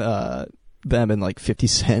 Them and like 50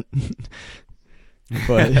 Cent.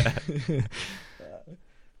 But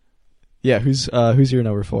yeah, who's your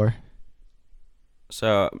number 4?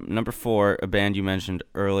 So number 4, a band you mentioned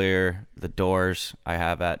earlier, The Doors. I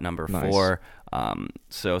have at number 4.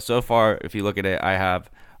 So far, if you look at it, I have.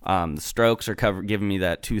 The Strokes are giving me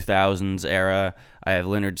that 2000s era. I have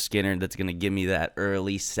Lynyrd Skynyrd that's going to give me that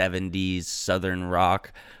early 70s Southern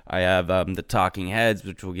rock. I have the Talking Heads,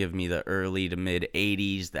 which will give me the early to mid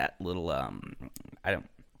 80s. That little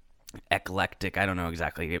eclectic. I don't know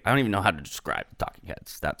exactly. I don't even know how to describe the Talking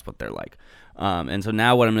Heads. That's what they're like. And so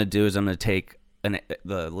now what I'm going to do is I'm going to take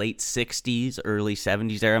the late 60s, early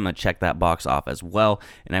 70s era. I'm going to check that box off as well,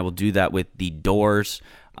 and I will do that with The Doors.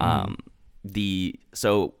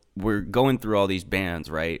 So we're going through all these bands,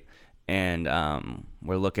 right? And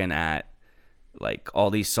we're looking at like all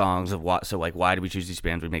these songs of why do we choose these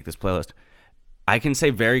bands? We make this playlist. I can say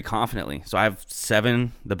very confidently. So I have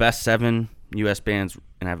the best 7 U.S. bands,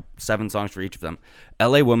 and I have 7 songs for each of them.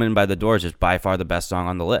 "L.A. Woman" by The Doors is by far the best song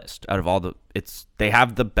on the list. Out of all they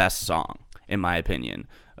have the best song, in my opinion,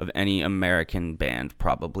 of any American band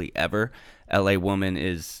probably ever. "L.A. Woman"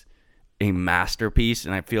 is a masterpiece,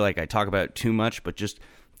 and I feel like I talk about it too much, but just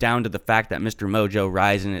down to the fact that Mr. Mojo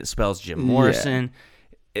Rising, it spells Jim Morrison,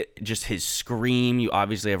 just his scream. You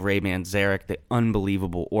obviously have Ray Manzarek, the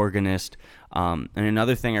unbelievable organist. And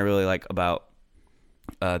another thing I really like about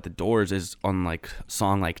The Doors is on like a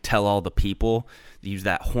song like "Tell All the People," they use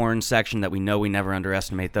that horn section that we know we never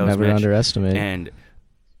underestimate those. Never underestimate. And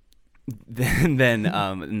then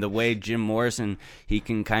in the way Jim Morrison, he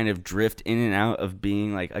can kind of drift in and out of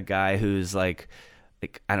being like a guy who's like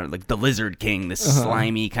like I don't know, like the Lizard King, this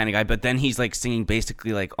slimy kind of guy, but then he's like singing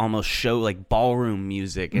basically like almost show like ballroom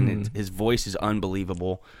music, and his voice is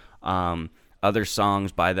unbelievable. Other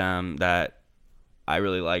songs by them that I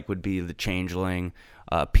really like would be The Changeling,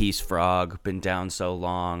 Peace Frog, Been Down So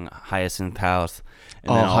Long, Hyacinth House.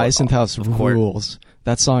 And Hyacinth House rules.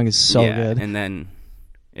 That song is so good. And then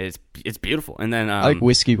it's beautiful. And then I like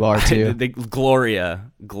Whiskey Bar too. The Gloria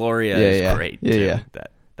is great. Yeah.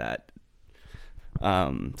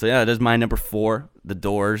 So yeah, that is my number 4, The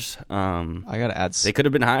Doors. I gotta add. They could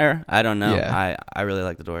have been higher. I don't know. Yeah. I really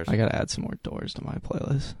like The Doors. I gotta add some more Doors to my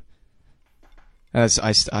playlist. As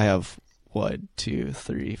I have 1, 2,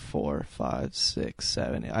 3, 4, 5, 6,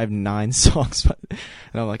 7. I have 9 songs, and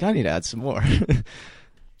I'm like, I need to add some more.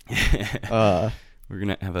 We're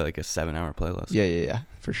gonna have like a 7-hour playlist. Yeah,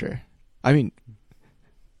 for sure. I mean,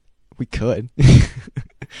 we could.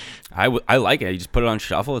 I like it. You just put it on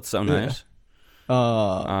shuffle. It's so nice.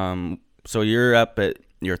 So you're up at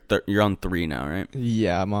you're on 3 now, right?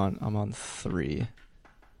 Yeah, I'm on 3.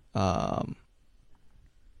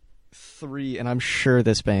 3, and I'm sure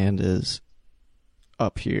this band is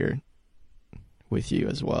up here with you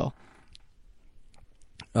as well.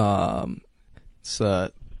 It's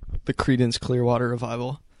the Creedence Clearwater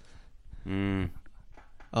Revival.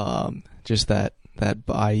 Just that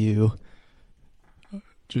Bayou,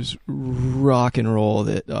 just rock and roll.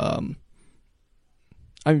 That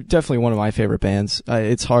I'm definitely one of my favorite bands.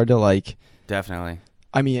 It's hard to like. Definitely.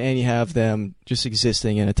 I mean, and you have them just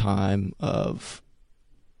existing in a time of,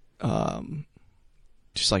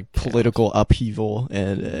 just like political upheaval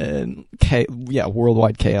and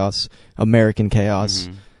worldwide chaos, American chaos,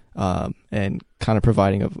 and kind of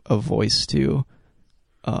providing a voice to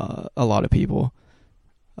a lot of people.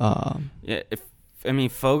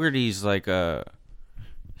 Fogerty's like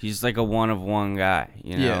he's like a one of one guy,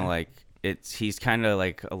 you know, like he's kind of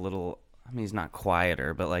like a little. I mean, he's not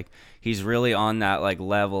quieter, but like he's really on that like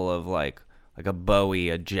level of like a Bowie,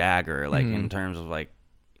 a Jagger, like in terms of like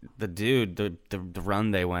the dude, the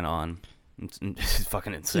run they went on. It's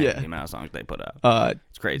fucking insane the amount of songs they put out.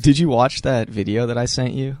 It's crazy. Did you watch that video that I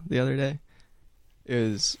sent you the other day? It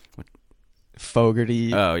was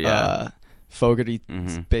Fogerty. Oh yeah, Fogerty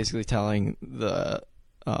basically telling the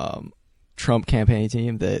Trump campaign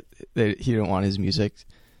team that he didn't want his music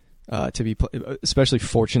to be especially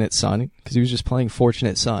Fortunate Son, because he was just playing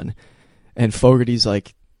Fortunate Son, and Fogerty's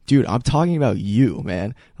like, dude, I'm talking about you,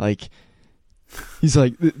 man. Like, he's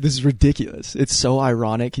like, this is ridiculous. It's so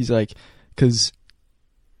ironic. He's like, because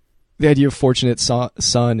the idea of Fortunate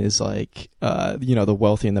Son is like, the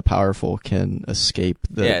wealthy and the powerful can escape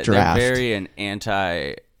the draft. They're very an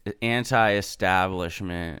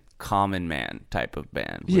anti-establishment, common man type of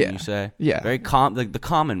band. Wouldn't you say? Yeah, very like the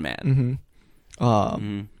common man.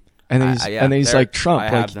 And then he's like, Trump,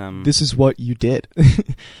 like, this is what you did.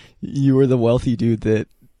 You were the wealthy dude that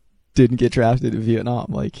didn't get drafted in Vietnam,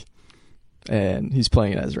 like, and he's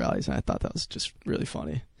playing it as rallies, and I thought that was just really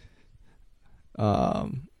funny.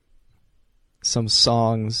 Some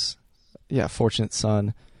songs, Fortunate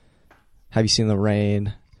Son, Have You Seen the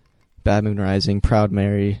Rain, Bad Moon Rising, Proud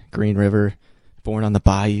Mary, Green River, Born on the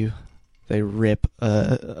Bayou. They rip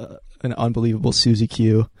an unbelievable Susie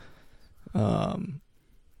Q. I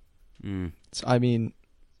mean,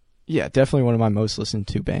 definitely one of my most listened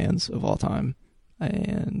to bands of all time,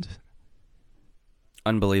 and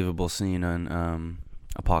unbelievable scene on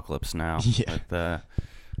Apocalypse Now with the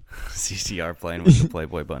CCR playing with the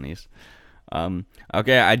Playboy Bunnies.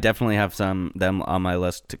 Okay, I definitely have them on my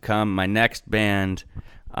list to come. My next band,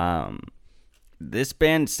 this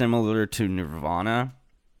band similar to Nirvana.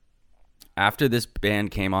 After this band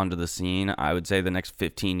came onto the scene, I would say the next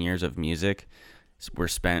 15 years of music were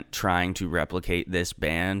spent trying to replicate this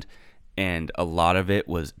band, and a lot of it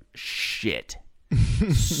was shit.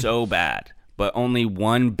 So bad. But only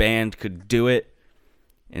one band could do it,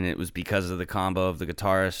 and it was because of the combo of the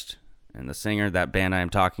guitarist and the singer. That band I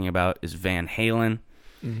am talking about is Van Halen.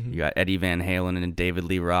 You got Eddie Van Halen and David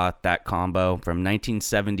Lee Roth. That combo from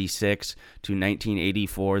 1976 to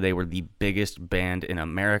 1984, they were the biggest band in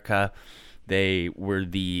America. They were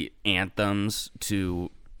the anthems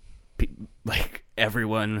to like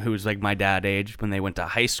everyone who's like my dad age when they went to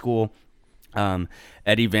high school.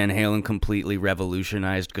 Eddie Van Halen completely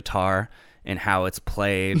revolutionized guitar and how it's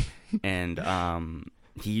played, and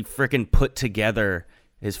he freaking put together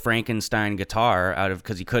his Frankenstein guitar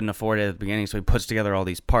because he couldn't afford it at the beginning, so he puts together all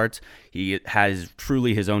these parts. He has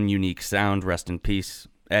truly his own unique sound. Rest in peace,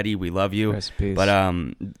 Eddie. We love you. Rest in peace. But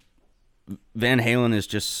Van Halen is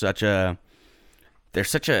just they're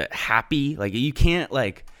such a happy, like, you can't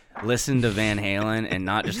like listen to Van Halen and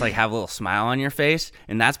not just like have a little smile on your face,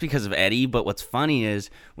 and that's because of Eddie. But what's funny is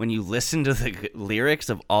when you listen to the lyrics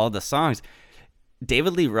of all the songs,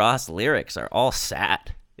 David Lee Roth lyrics are all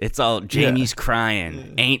sad. It's all Jamie's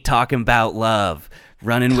crying, ain't talking about love,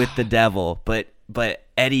 running with the devil. But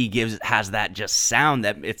Eddie has that just sound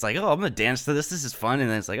that it's like, oh, I'm gonna dance to this. This is fun, and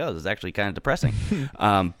then it's like, oh, this is actually kind of depressing.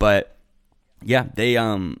 But yeah, they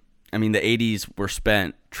I mean, the 80s were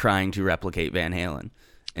spent trying to replicate Van Halen,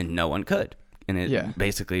 and no one could. And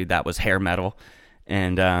basically that was hair metal.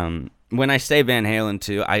 And when I say Van Halen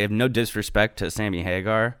too, I have no disrespect to Sammy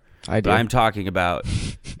Hagar. I do. But I'm talking about.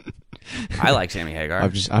 I like Sammy Hagar.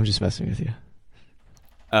 I'm just messing with you.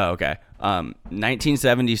 Oh, okay.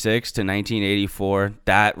 1976 to 1984,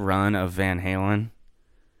 that run of Van Halen.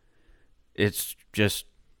 It's just.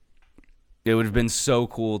 It would have been so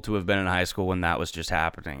cool to have been in high school when that was just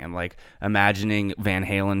happening. I'm like imagining Van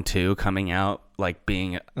Halen 2 coming out, like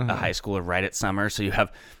being a high schooler right at summer. So you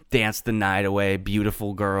have Dance the Night Away,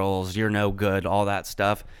 Beautiful Girls, You're No Good, all that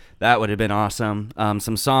stuff. That would have been awesome.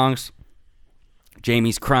 Some songs.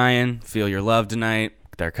 Jamie's Crying, Feel Your Love Tonight,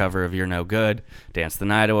 their cover of You're No Good, Dance the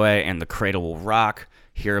Night Away, and The Cradle Will Rock,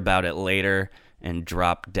 Hear About It Later, and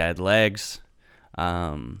Drop Dead Legs.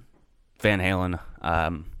 Van Halen, I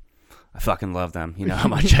fucking love them. You know how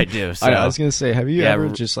much I do. So. I was going to say, have you ever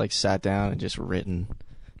just like sat down and just written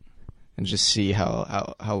and just see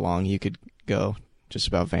how long you could go just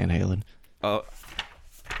about Van Halen? Oh,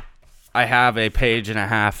 I have a page and a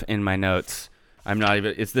half in my notes. I'm not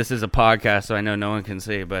even. This is a podcast, so I know no one can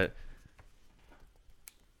see, but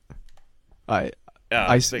I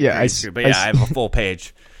have a full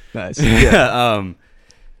page. Nice. Yeah.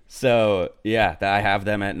 So yeah, I have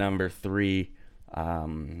them at number 3.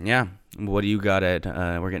 Yeah. What do you got at?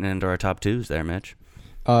 We're getting into our top 2s there, Mitch.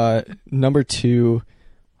 Number 2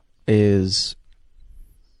 is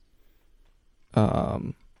a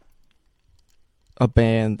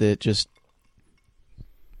band that just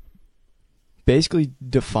basically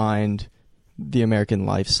defined the American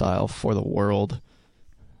lifestyle for the world,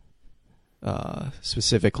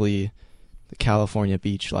 specifically the California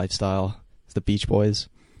beach lifestyle. It's the Beach Boys.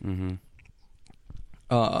 Mm-hmm.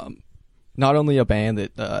 Not only a band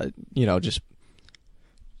that, just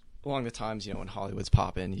along the times, when Hollywood's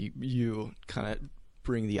popping, you kind of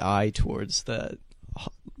bring the eye towards the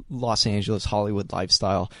Los Angeles Hollywood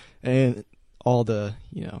lifestyle and all the,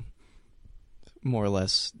 more or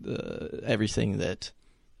less everything that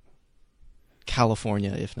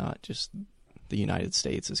California, if not just the United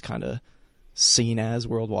States, is kind of seen as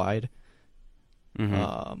worldwide.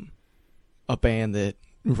 Mm-hmm. A band that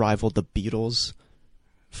rivaled the Beatles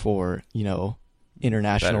for international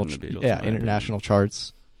international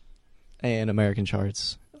charts and American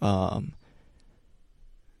charts.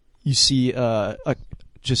 You see a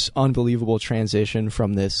just unbelievable transition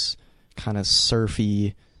from this kind of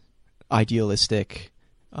surfy, idealistic,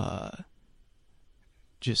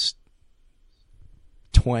 just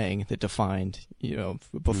twang that defined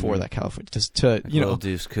before that California just to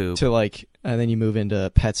Deuce Coupe. to like, and then you move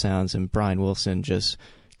into Pet Sounds and Brian Wilson just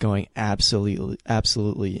going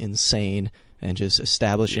absolutely insane and just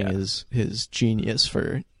establishing his genius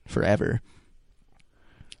for forever.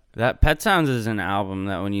 That Pet Sounds is an album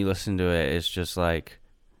that when you listen to it, it's just like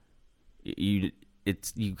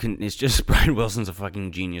it's just Brian Wilson's a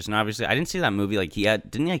fucking genius. And obviously, I didn't see that movie. Like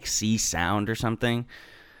didn't he like see sound or something?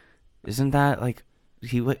 Isn't that like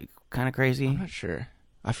he kind of crazy? I'm not sure.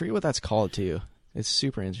 I forget what that's called too. It's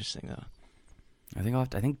super interesting though. I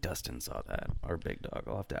think Dustin saw that, or Big Dog.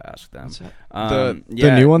 I'll have to ask them. The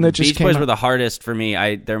new one that just Beach came Boys out? were the hardest for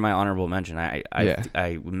me. They're my honorable mention.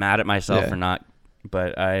 I'm mad at myself for not,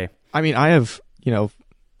 but I mean, I have,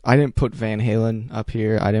 I didn't put Van Halen up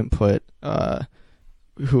here. I didn't put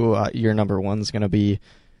who your number one's going to be,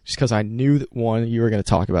 just because I knew that, one, you were going to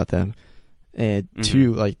talk about them, and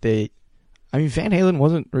two, like Van Halen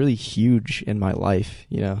wasn't really huge in my life,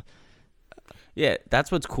 Yeah,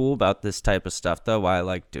 that's what's cool about this type of stuff, though, why I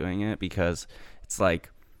like doing it, because it's like,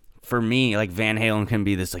 for me, like Van Halen can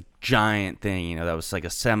be this like giant thing, that was like a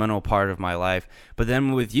seminal part of my life. But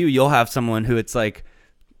then with you, you'll have someone who it's like,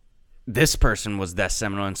 this person was that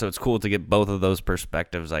seminal, and so it's cool to get both of those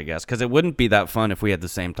perspectives, I guess, because it wouldn't be that fun if we had the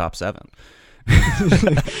same top 7.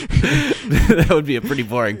 That would be a pretty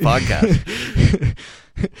boring podcast.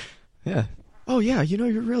 Yeah. Oh, yeah,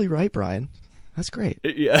 you're really right, Brian. That's great.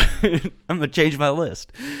 Yeah, I'm gonna change my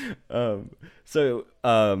list. So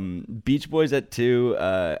Beach Boys at 2.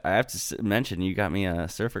 I have to mention you got me a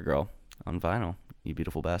Surfer Girl on vinyl. You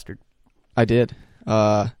beautiful bastard. I did.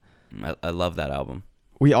 I love that album.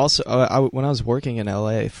 We also when I was working in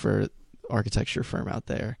LA for architecture firm out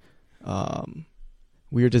there.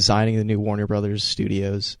 We were designing the new Warner Brothers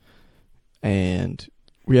studios, and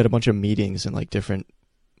we had a bunch of meetings in like different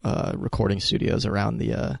recording studios around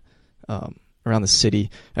the city,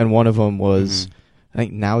 and one of them was I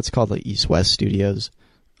think now it's called like East West Studios,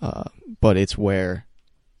 but it's where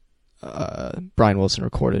Brian Wilson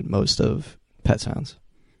recorded most of Pet Sounds.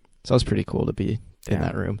 So it was pretty cool to be in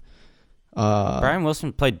that room. Brian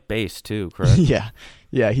Wilson played bass too, correct?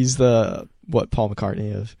 yeah, he's the Paul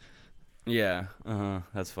McCartney of. Yeah,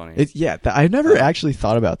 that's funny. I never actually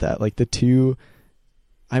thought about that. Like the two,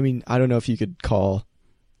 I mean, I don't know if you could call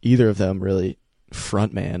either of them really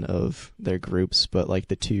frontman of their groups, but like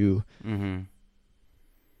the two,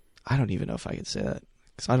 I don't even know if I could say that,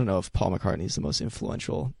 because I don't know if Paul McCartney is the most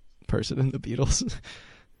influential person in the Beatles.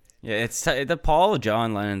 Yeah, it's the Paul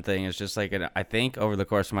John Lennon thing is just like I think over the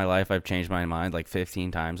course of my life I've changed my mind like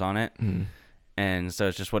 15 times on it. And so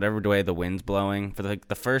it's just whatever way the wind's blowing. For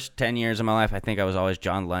the first 10 years of my life, I think I was always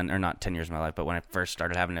John Lennon, or not 10 years of my life, but when I first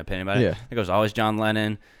started having an opinion about it, I think I was always John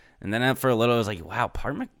Lennon. And then for a little, I was like, wow,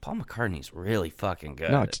 Paul McCartney's really fucking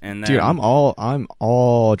good. No, and then, dude, I'm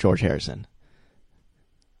all George Harrison.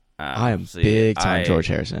 I am big time George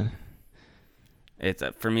Harrison. It's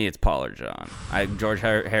for me, it's Paul or John. George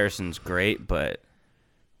Harrison's great, but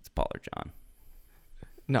it's Paul or John.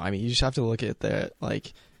 No, I mean you just have to look at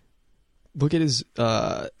look at his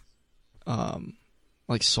like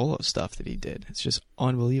solo stuff that he did. It's just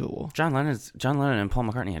unbelievable. John Lennon and Paul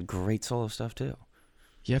McCartney had great solo stuff too.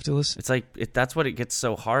 You have to listen. It's like that's what it gets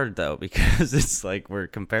so hard though, because it's like we're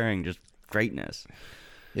comparing just greatness.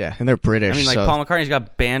 Yeah, and they're British. I mean, like Paul McCartney's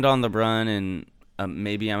got Band on the Run and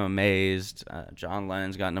Maybe I'm Amazed. John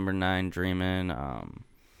Lennon's got Number 9, Dreamin'.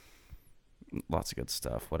 Lots of good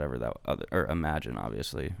stuff. Whatever that other, or Imagine,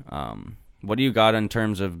 obviously. What do you got in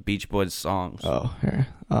terms of Beach Boys songs? Oh, here.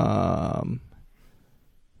 What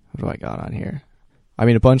do I got on here? I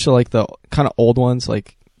mean, a bunch of like the kind of old ones,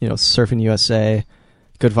 like, you know, Surfing USA,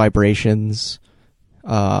 Good Vibrations,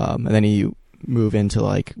 and then you move into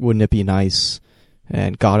like Wouldn't It Be Nice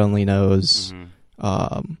and God Only Knows.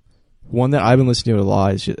 One that I've been listening to a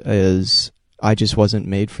lot is I Just Wasn't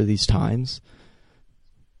Made for These Times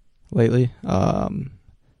lately. That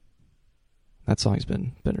song's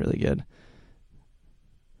been really good.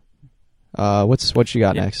 What you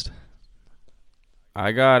got next?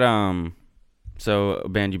 I got so a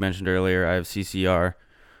band you mentioned earlier, I have CCR.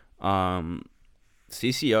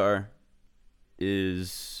 CCR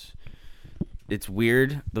it's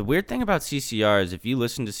weird. The weird thing about CCR is if you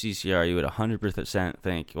listen to CCR, you would 100%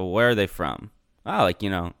 think, well, where are they from? Oh, like, you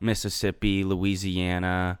know, Mississippi,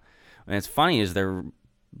 Louisiana. And it's funny is they were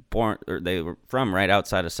from right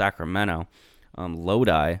outside of Sacramento.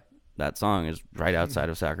 Lodi, that song is right outside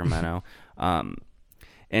of Sacramento. And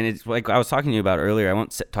it's like I was talking to you about earlier. I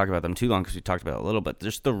won't talk about them too long because we talked about it a little bit.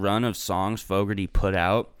 Just the run of songs Fogerty put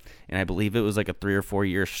out, and I believe it was like a 3 or 4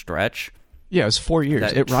 year stretch. Yeah, it was 4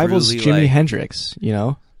 years. It rivals Jimi Hendrix, you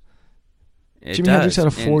know? Jimi Hendrix had a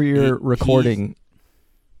 4-year recording.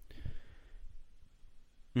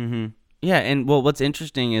 Yeah, and well, what's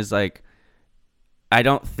interesting is like, I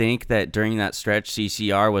don't think that during that stretch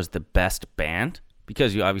CCR was the best band,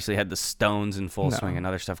 because you obviously had the Stones in full swing and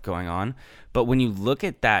other stuff going on. But when you look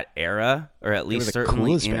at that era, or at least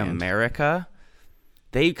certainly in America,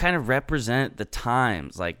 they kind of represent the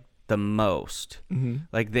times like the most.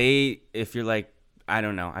 Like if you're like, I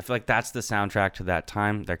don't know, I feel like that's the soundtrack to that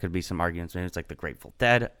time. There could be some arguments. Maybe it's like the Grateful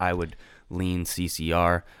Dead. I would lean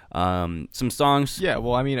CCR. Some songs. Yeah,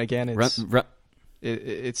 well, I mean, again,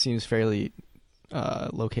 it seems fairly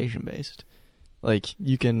location based. Like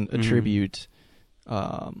you can attribute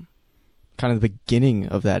kind of the beginning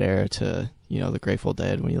of that era to, you know, the Grateful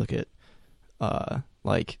Dead when you look at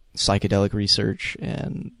like Psychedelic Research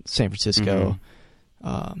and San Francisco.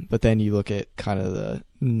 But then you look at kind of the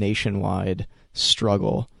nationwide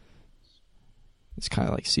struggle. It's kind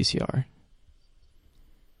of like CCR.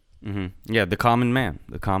 Yeah, the common man.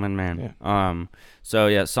 Yeah. So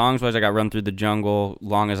yeah, songs wise, I got Run Through the Jungle,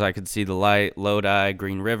 Long As I Could See the Light, Lodi,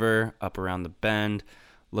 Green River, Up Around the Bend,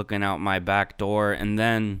 Looking Out My Back Door, and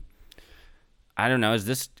then I don't know.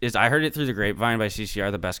 Is I Heard It Through the Grapevine by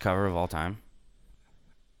CCR the best cover of all time?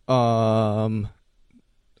 All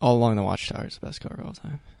Along the Watchtower is the best cover of all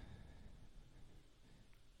time.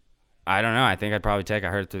 I don't know. I think I'd probably take I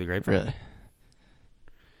Heard It Through the Grapevine. Really?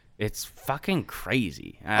 It's fucking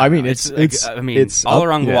crazy. I mean, it's All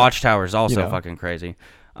Along the Watchtower is also fucking crazy.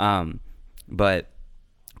 But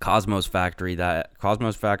Cosmos Factory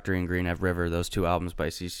and Green River, those two albums by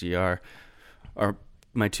CCR are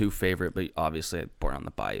my two favorite, but obviously Born on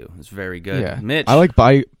the Bayou is very good. Yeah, Mitch, I like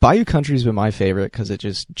Bayou Country's been my favorite because it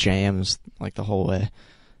just jams like the whole way.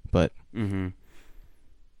 But I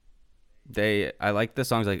like the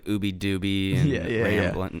songs like Ooby Dooby and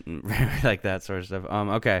Ramblin', like that sort of stuff.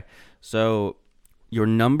 Okay, so your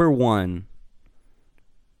number one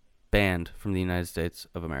band from the United States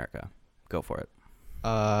of America, go for it.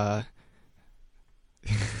 I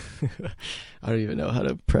don't even know how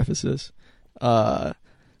to preface this.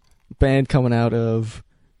 Band coming out of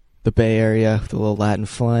the Bay Area with a little Latin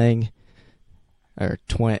flang, or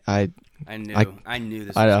twang. I knew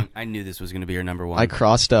this was going to be your number one. I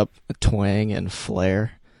crossed up twang and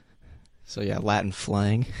flair, so yeah, Latin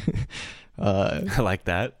flang. I like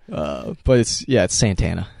that. But it's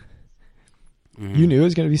Santana. You knew it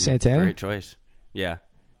was going to be Santana? Great choice. Yeah.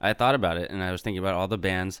 I thought about it, and I was thinking about all the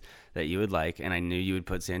bands that you would like, and I knew you would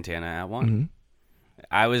put Santana at one.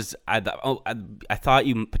 I thought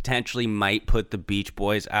you potentially might put the Beach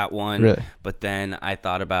Boys at one, really? But then I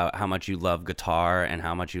thought about how much you love guitar and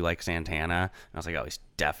how much you like Santana, and I was like, oh, he's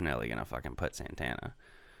definitely going to fucking put Santana.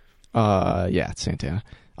 Yeah, it's Santana.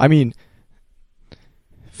 I mean,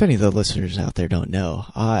 if any of the listeners out there don't know,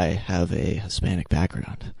 I have a Hispanic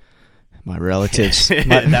background. My relatives...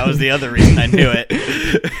 that was the other reason I knew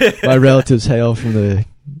it. My relatives hail from the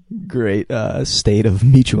great state of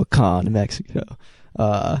Michoacan, Mexico.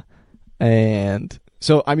 And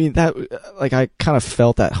so, I mean, that I kind of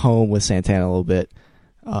felt at home with Santana a little bit.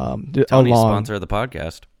 Tony's sponsor of the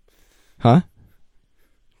podcast. Huh?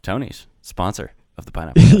 Tony's sponsor of the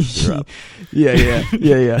Pineapple Podcast.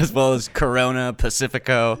 Yeah. As well as Corona,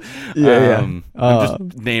 Pacifico. I'm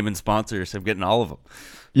just naming sponsors. I'm getting all of them.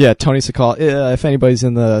 Yeah, Tony Sakal. If anybody's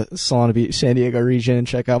in the Solana Beach, San Diego region,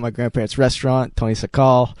 check out my grandparents' restaurant, Tony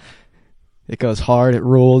Sakal. It goes hard. It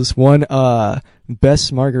rules. Won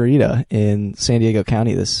best margarita in San Diego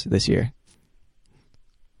County this year.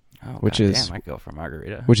 Oh, which is I might go for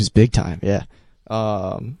margarita. Which is big time. Yeah.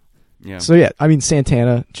 Yeah. So yeah, I mean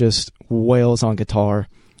Santana just wails on guitar.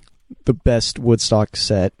 The best Woodstock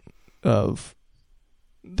set of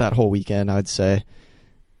that whole weekend, I'd say.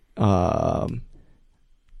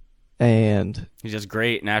 And he does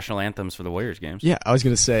great national anthems for the Warriors games. Yeah, I was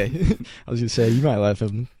gonna say you might love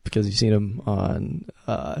him because you've seen him on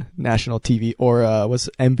national TV or what's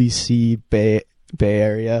NBC Bay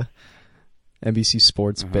Area, NBC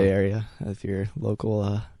Sports Bay Area if you're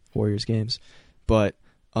local Warriors games. But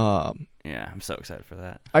yeah, I'm so excited for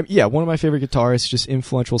that. One of my favorite guitarists, just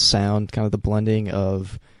influential sound, kind of the blending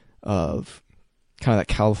of kind of that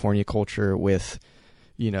California culture with,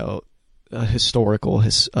 a historical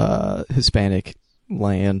Hispanic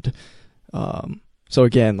land. So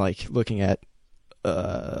again, looking at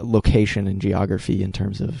location and geography in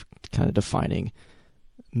terms of kind of defining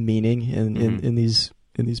meaning in these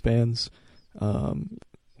bands.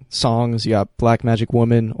 Songs, you got Black Magic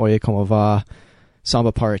Woman, Oye Como Va,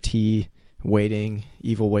 Samba para Ti, Waiting,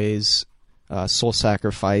 Evil Ways, Soul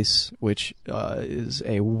Sacrifice, which is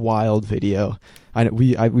a wild video. I know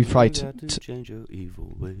we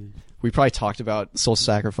probably talked about Soul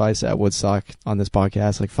Sacrifice at Woodstock on this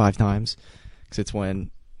podcast 5 times because it's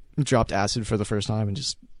when I dropped acid for the first time and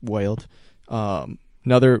just wailed.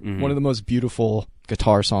 Another one of the most beautiful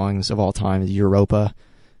guitar songs of all time is Europa.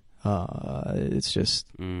 It's just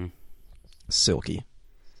silky,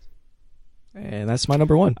 and that's my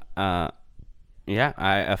number one. Yeah,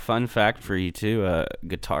 a fun fact for you too.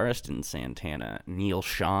 Guitarist in Santana, Neil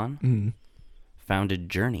Sean, founded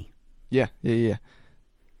Journey. Yeah.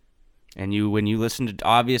 And when you listen to,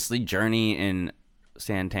 obviously Journey and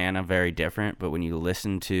Santana very different, but when you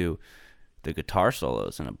listen to the guitar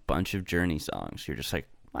solos in a bunch of Journey songs, you're just like,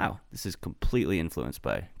 wow, this is completely influenced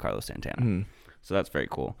by Carlos Santana. So that's very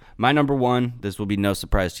cool. My number one, this will be no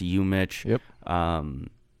surprise to you, Mitch. Yep.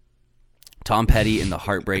 Tom Petty and the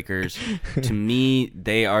Heartbreakers. To me,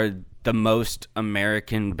 they are the most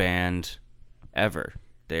American band ever.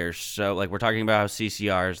 They're so, we're talking about how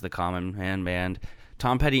CCR is the common man band.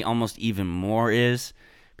 Tom Petty almost even more is,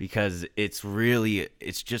 because it's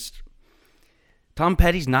just, Tom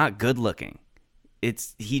Petty's not good looking.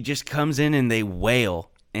 He just comes in and they wail.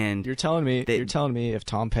 And you're telling me if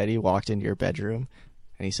Tom Petty walked into your bedroom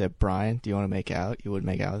and he said, "Brian, do you want to make out?" You would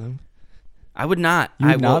make out with him? I would not. You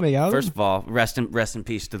would not make out with him? First of all, rest in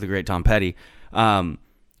peace to the great Tom Petty. I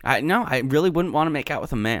really wouldn't want to make out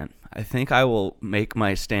with a man. I think I will make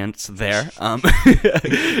my stance there. Just a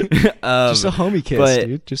homie kiss,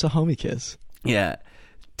 dude. Just a homie kiss. Yeah.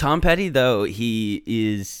 Tom Petty, though, he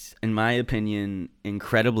is, in my opinion,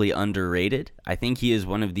 incredibly underrated. I think he is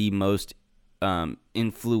one of the most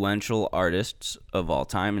influential artists of all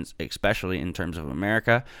time, especially in terms of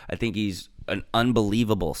America. I think he's an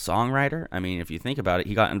unbelievable songwriter. I mean, if you think about it,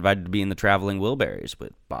 he got invited to be in the Traveling Wilburys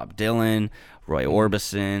with Bob Dylan, Roy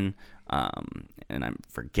Orbison, and I'm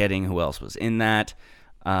forgetting who else was in that.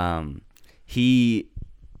 He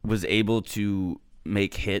was able to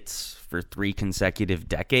make hits for 3 consecutive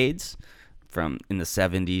decades, from in the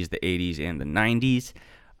 70s, the 80s, and the 90s.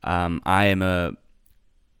 I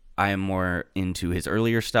am more into his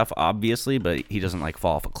earlier stuff, obviously, but he doesn't like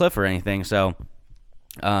fall off a cliff or anything. So,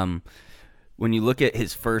 when you look at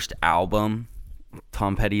his first album,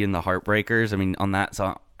 Tom Petty and the Heartbreakers, I mean, on that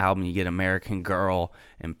album you get American Girl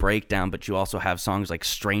and Breakdown, but you also have songs like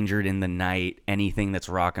Stranger in the Night, Anything That's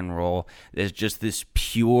Rock and Roll. There's just this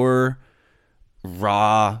pure,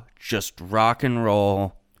 raw, just rock and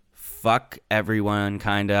roll, fuck everyone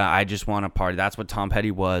kind of, I just want to party. That's what Tom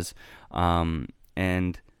Petty was.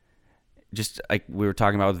 And just like we were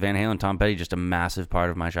talking about with Van Halen, Tom Petty, just a massive part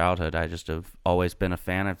of my childhood. I just have always been a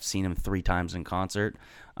fan. I've seen him 3 times in concert.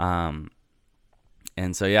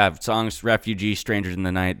 And so, yeah, songs, Refugee, Strangers in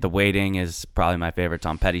the Night, The Waiting is probably my favorite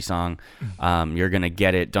Tom Petty song. You're Gonna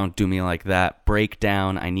Get It, Don't Do Me Like That,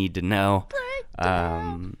 Breakdown, I Need to Know.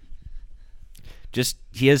 Just,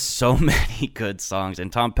 he has so many good songs.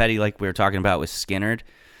 And Tom Petty, like we were talking about with Skinnerd,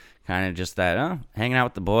 kind of just that, hanging out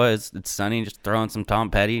with the boys, it's sunny, just throwing some Tom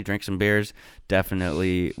Petty, drink some beers,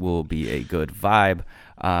 definitely will be a good vibe.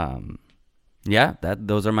 Yeah,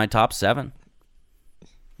 those are my top 7.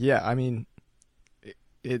 Yeah, I mean,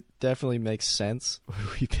 it definitely makes sense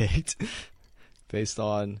what we picked based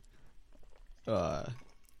on,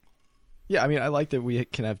 yeah, I mean, I like that we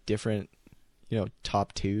can have different,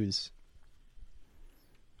 top 2s,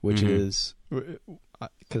 which is,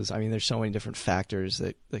 because, I mean, there's so many different factors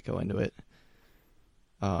that go into it.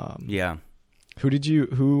 Yeah.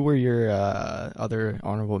 Who were your other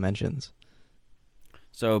honorable mentions?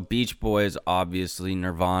 So Beach Boys, obviously.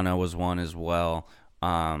 Nirvana was one as well.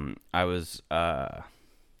 I was,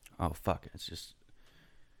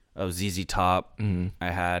 ZZ Top.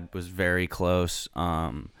 Was very close.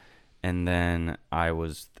 And then I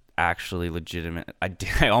was actually legitimate.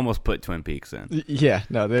 I almost put Twin Peaks in. Yeah,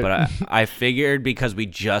 no, but I figured because we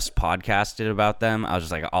just podcasted about them, I was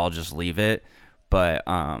just like, I'll just leave it. But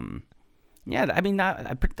yeah, I mean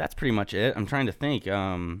that's pretty much it. I'm trying to think.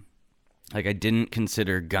 Like I didn't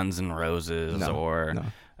consider Guns N' Roses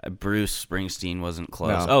Bruce Springsteen wasn't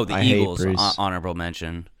close. No, the I Eagles, hate Bruce. honorable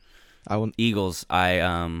mention. Eagles,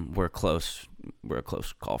 were close. Were a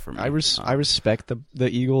close call for me. I respect the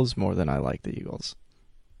Eagles more than I like the Eagles.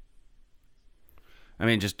 I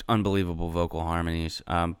mean, just unbelievable vocal harmonies.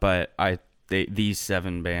 But these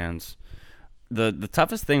 7 bands, the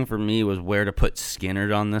toughest thing for me was where to put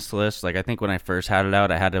Skinnerd on this list. Like I think when I first had it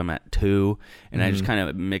out, I had him at 2, and I just kind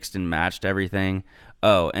of mixed and matched everything.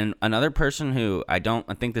 Oh, and another person who I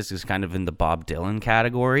think this is kind of in the Bob Dylan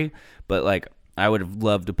category, but like I would have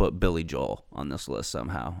loved to put Billy Joel on this list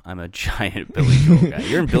somehow. I'm a giant Billy Joel guy.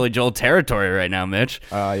 You're in Billy Joel territory right now, Mitch.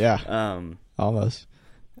 Yeah. Almost.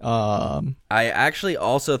 I actually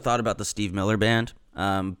also thought about the Steve Miller Band,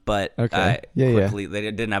 but okay.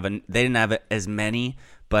 They didn't have as many,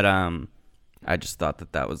 but I just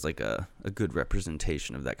thought that was like a good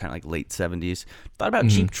representation of that kind of like late 70s. Thought about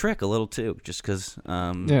Cheap Trick a little too, just because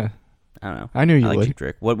I don't know. I knew you like would. Cheap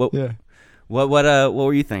Trick. What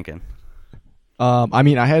were you thinking? I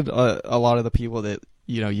mean, I had a lot of the people that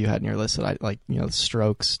you had in your list that I like. The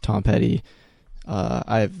Strokes, Tom Petty.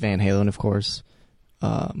 I have Van Halen, of course.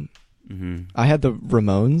 I had the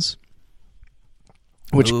Ramones,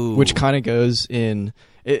 which kind of goes in.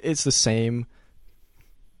 It's the same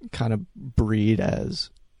kind of breed as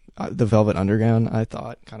the Velvet Underground. I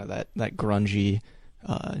thought kind of that grungy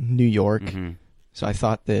New York. So I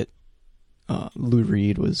thought that Lou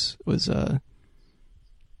Reed was.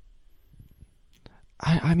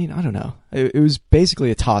 I mean, I don't know. It was basically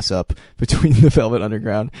a toss-up between the Velvet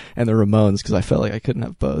Underground and the Ramones because I felt like I couldn't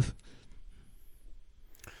have both.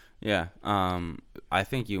 Yeah, I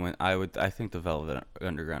think you went. I think the Velvet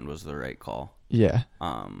Underground was the right call. Yeah.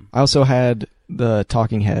 I also had the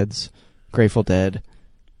Talking Heads, Grateful Dead.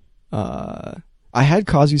 I had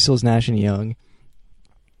Crosby, Stills, Nash and Young.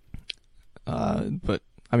 But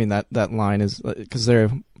I mean that line is because they're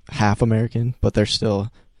half American, but they're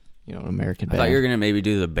still an American band. I thought you were gonna maybe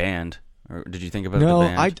do the band, or did you think about the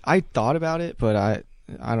band? No, I thought about it, but I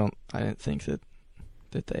didn't think that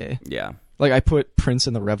they. Yeah. Like I put Prince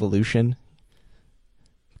and the Revolution,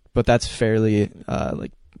 but that's fairly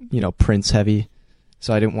Prince heavy,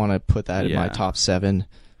 so I didn't want to put that in my top 7.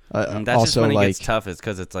 That's also just when it gets tough, is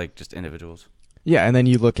because it's like just individuals. Yeah, and then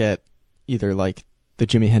you look at either like the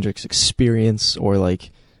Jimi Hendrix Experience or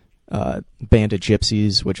like Band of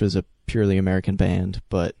Gypsies, which was a purely American band,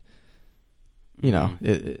 but you know,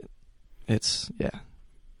 it's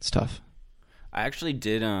tough. I actually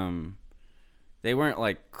did they weren't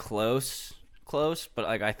like close, but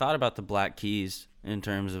like I thought about the Black Keys in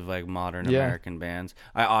terms of like modern American bands.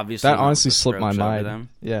 I obviously that honestly slipped my mind. Them.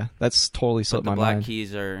 Yeah, that's totally slipped my mind. The Black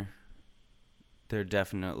Keys they're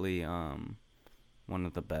definitely one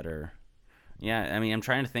of the better. Yeah, I mean, I'm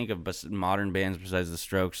trying to think of modern bands besides the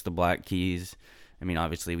Strokes, the Black Keys. I mean,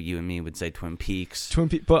 obviously, you and me would say Twin Peaks.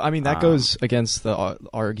 But I mean, that goes against the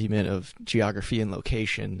argument of geography and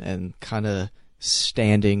location and kind of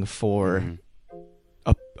standing for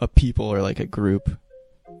a people or like a group,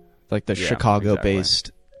 like the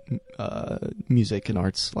Chicago-based music and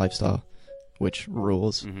arts lifestyle, which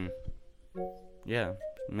rules. Yeah.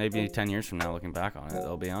 Maybe 10 years from now, looking back on it,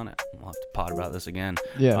 they'll be on it. We'll have to pot about this again.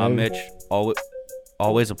 Yeah, Mitch,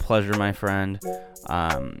 always a pleasure, my friend.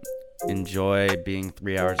 Enjoy being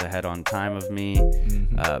 3 hours ahead on time of me.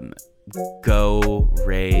 Go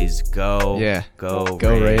Rays, go. Yeah. Go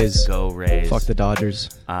Rays. Go Rays. Fuck the Dodgers.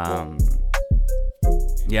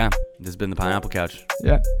 Yeah, this has been the Pineapple Couch.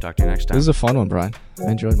 Yeah. Talk to you next time. This is a fun one, Brian.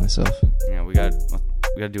 I enjoyed myself. Yeah, we got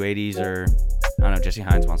to do 80s or I don't know. Jesse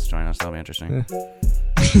Hines wants to join us. That'll be interesting.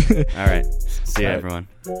 Yeah. All right. See you, everyone.